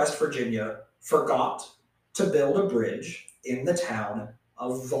state of West Virginia forgot to build a bridge in the town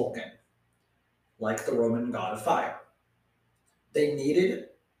of Vulcan, like the Roman god of fire. They needed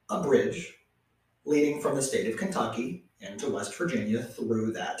a bridge leading from the state of Kentucky into West Virginia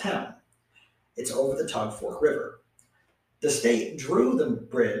through that town. It's over the Tug Fork River. The state drew the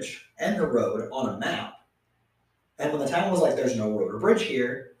bridge and the road on a map, and when the town was like, there's no road or bridge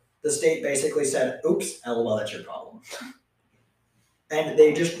here, the state basically said, oops, LOL, that's your problem. And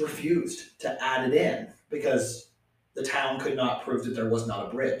they just refused to add it in because the town could not prove that there was not a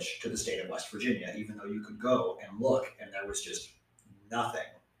bridge to the state of West Virginia, even though you could go and look and there was just nothing.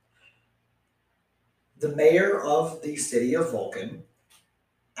 The mayor of the city of Vulcan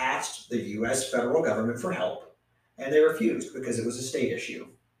asked the U.S. federal government for help, and they refused because it was a state issue.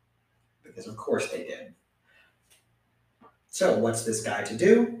 Because of course they did. So what's this guy to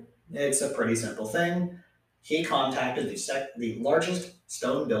do? It's a pretty simple thing. He contacted the largest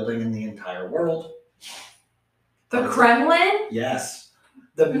stone building in the entire world. The Kremlin? Yes.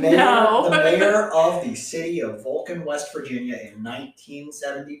 The mayor of the city of Vulcan, West Virginia in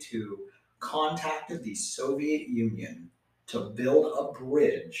 1972 contacted the Soviet Union to build a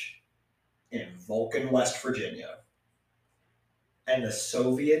bridge in Vulcan, West Virginia. And the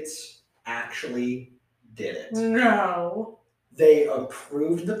Soviets actually did it. No. They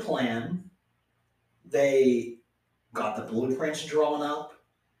approved the plan. They got the blueprints drawn up.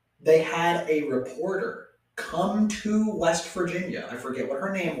 They had a reporter come to West Virginia. I forget what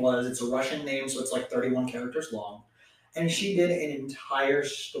her name was. It's a Russian name, so it's like 31 characters long. And she did an entire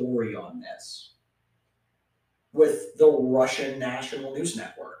story on this with the Russian National News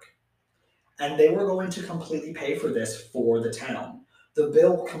Network. And they were going to completely pay for this for the town. The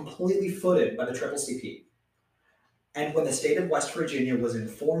bill completely footed by the CCCP. And when the state of West Virginia was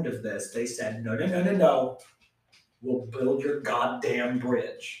informed of this, they said, no. We'll build your goddamn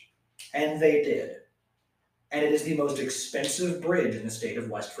bridge. And they did. And it is the most expensive bridge in the state of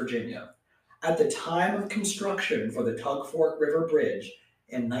West Virginia. At the time of construction for the Tug Fork River Bridge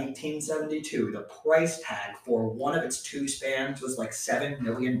in 1972, the price tag for one of its 2 spans was like $7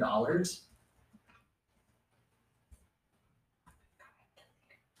 million.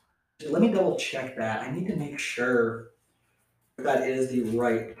 Let me double check that. I need to make sure that is the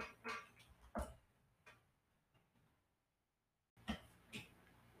right.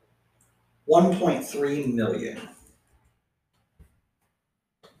 $1.3 million.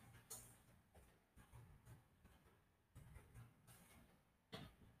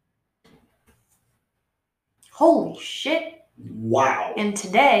 Holy shit. Wow. And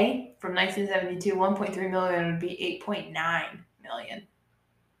today, from 1972, 1.3 million would be 8.9 million.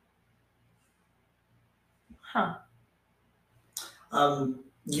 Huh.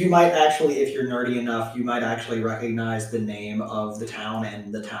 You might actually, if you're nerdy enough, you might actually recognize the name of the town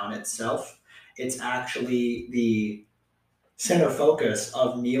and the town itself. It's actually the center focus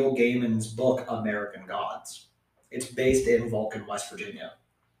of Neil Gaiman's book, American Gods. It's based in Vulcan, West Virginia.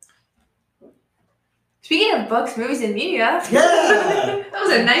 Speaking of books, movies, and media. Yeah! That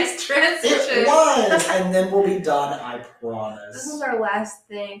was a nice transition. It was! And then we'll be done, I promise. This is our last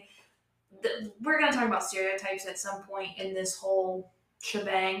thing. We're going to talk about stereotypes at some point in this whole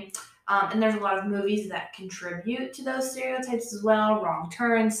shebang. And there's a lot of movies that contribute to those stereotypes as well. Wrong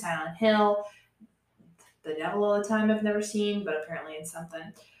Turn, Silent Hill, The Devil All the Time I've never seen, but apparently it's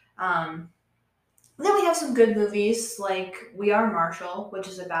something. Then we have some good movies like We Are Marshall, which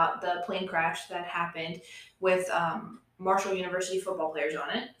is about the plane crash that happened with Marshall University football players on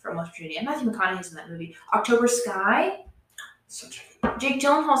it from West Virginia. Matthew McConaughey's in that movie. October Sky. Such a good. Jake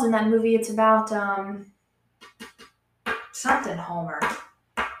Gyllenhaal's in that movie. It's about Something Homer.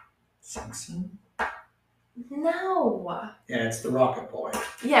 Simpson? No. Yeah, it's the Rocket Boy.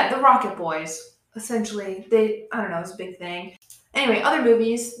 Yeah, the Rocket Boys. Essentially, I don't know, it's a big thing. Anyway, other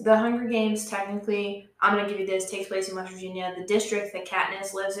movies. The Hunger Games, technically, I'm going to give you this, takes place in West Virginia. The district that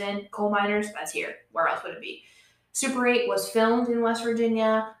Katniss lives in, coal miners, that's here. Where else would it be? Super 8 was filmed in West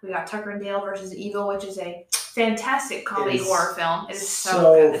Virginia. We got Tucker and Dale versus Evil, which is a fantastic comedy horror film. It is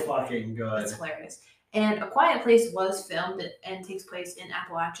so good. Fucking good. It's hilarious. And A Quiet Place was filmed and takes place in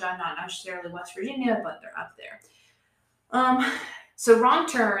Appalachia, not necessarily West Virginia, but they're up there. So Wrong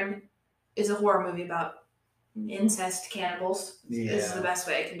Turn is a horror movie about incest cannibals. Yeah. This is the best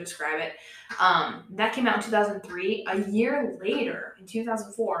way I can describe it. That came out in 2003. A year later, in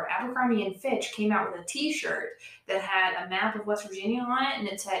 2004, Abercrombie and Fitch came out with a t-shirt that had a map of West Virginia on it, and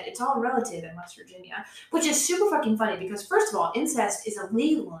it said, "It's all relative in West Virginia," which is super fucking funny because, first of all, incest is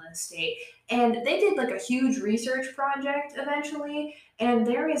illegal in the state, and they did like a huge research project eventually, and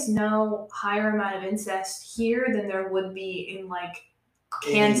there is no higher amount of incest here than there would be in like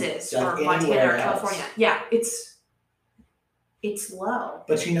Kansas or Montana or California. Yeah, it's low.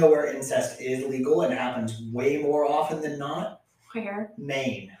 But you know where incest is legal and happens way more often than not? Where?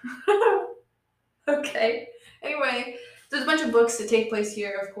 Maine. Okay. Anyway, there's a bunch of books that take place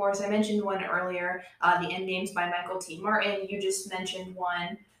here, of course. I mentioned one earlier, The Endgames by Michael T. Martin. You just mentioned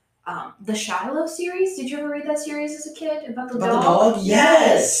one. The Shiloh series. Did you ever read that series as a kid? About the dog?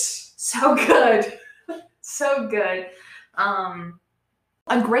 Yes! So good. So good.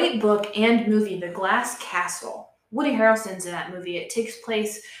 A great book and movie, The Glass Castle. Woody Harrelson's in that movie. It takes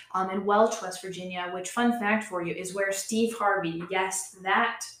place in Welch, West Virginia, which, fun fact for you, is where Steve Harvey, yes,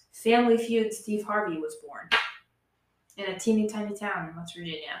 that Family Feud Steve Harvey was born. In a teeny tiny town in West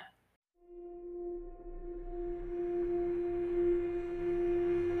Virginia.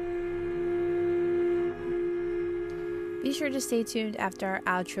 Be sure to stay tuned after our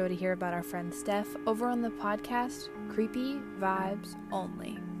outro to hear about our friend Steph over on the podcast Creepy Vibes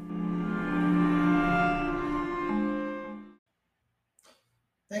Only.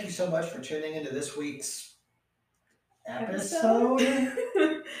 Thank you so much for tuning into this week's episode.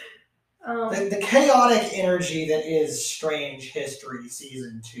 The chaotic energy that is Strange History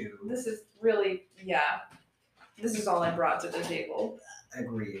Season 2. This is really, this is all I brought to the table.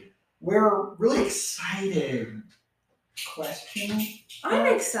 Agreed. We're really excited. Question?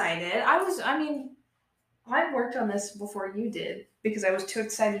 I'm excited. I worked on this before you did because I was too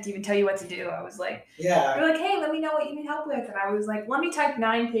excited to even tell you what to do. I was like, yeah. You're like, hey, let me know what you need help with. And I was like, let me type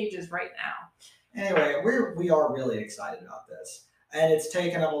 9 pages right now. Anyway, we are really excited about this. And it's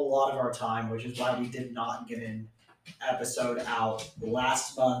taken up a lot of our time, which is why we did not get an episode out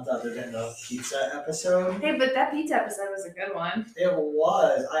last month other than the pizza episode. Hey, but that pizza episode was a good one. It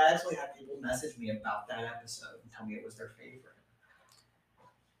was. I actually had people message me about that episode and tell me it was their favorite.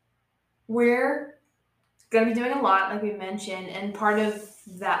 We're going to be doing a lot, like we mentioned, and part of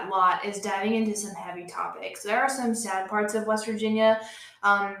that lot is diving into some heavy topics. There are some sad parts of West Virginia,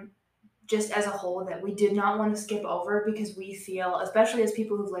 just as a whole, that we did not want to skip over because we feel, especially as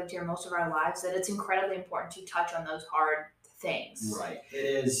people who've lived here most of our lives, that it's incredibly important to touch on those hard things. Right.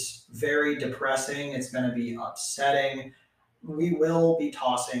 It is very depressing. It's going to be upsetting. We will be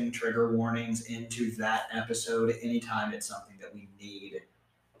tossing trigger warnings into that episode anytime it's something that we need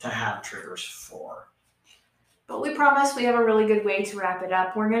to have triggers for. But we promise we have a really good way to wrap it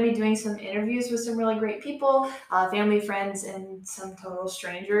up. We're going to be doing some interviews with some really great people, family, friends, and some total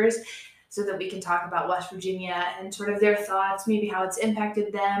strangers, so that we can talk about West Virginia and sort of their thoughts, maybe how it's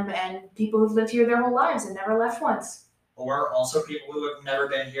impacted them, and people who've lived here their whole lives and never left once. Or also people who have never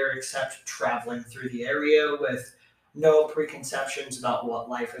been here except traveling through the area with no preconceptions about what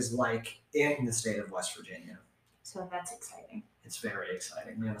life is like in the state of West Virginia. So that's exciting. It's very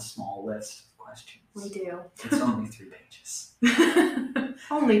exciting. We have a small list of questions. We do. It's only 3 pages.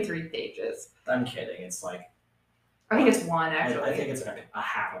 Only 3 pages. I'm kidding. It's like... I think it's 1, actually. I think it's like a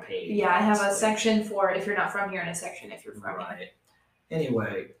half a page. Yeah, I have a section for if you're not from here and a section if you're from here.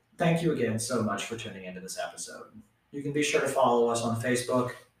 Anyway, thank you again so much for tuning into this episode. You can be sure to follow us on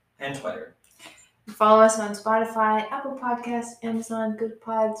Facebook and Twitter. Follow us on Spotify, Apple Podcasts, Amazon, Good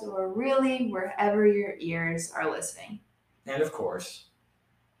Pods, or really wherever your ears are listening. And of course...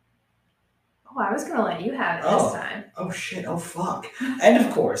 Oh, I was going to let you have it this time. Oh, shit. Oh, fuck. And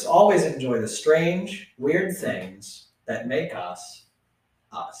of course, always enjoy the strange, weird things that make us,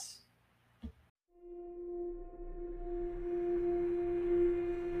 us.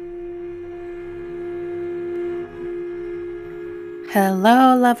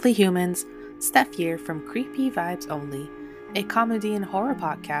 Hello, lovely humans. Steph here from Creepy Vibes Only, a comedy and horror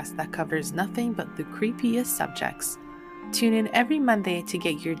podcast that covers nothing but the creepiest subjects. Tune in every Monday to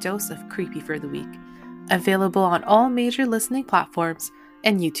get your dose of creepy for the week. Available on all major listening platforms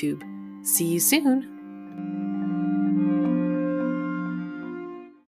and YouTube. See you soon!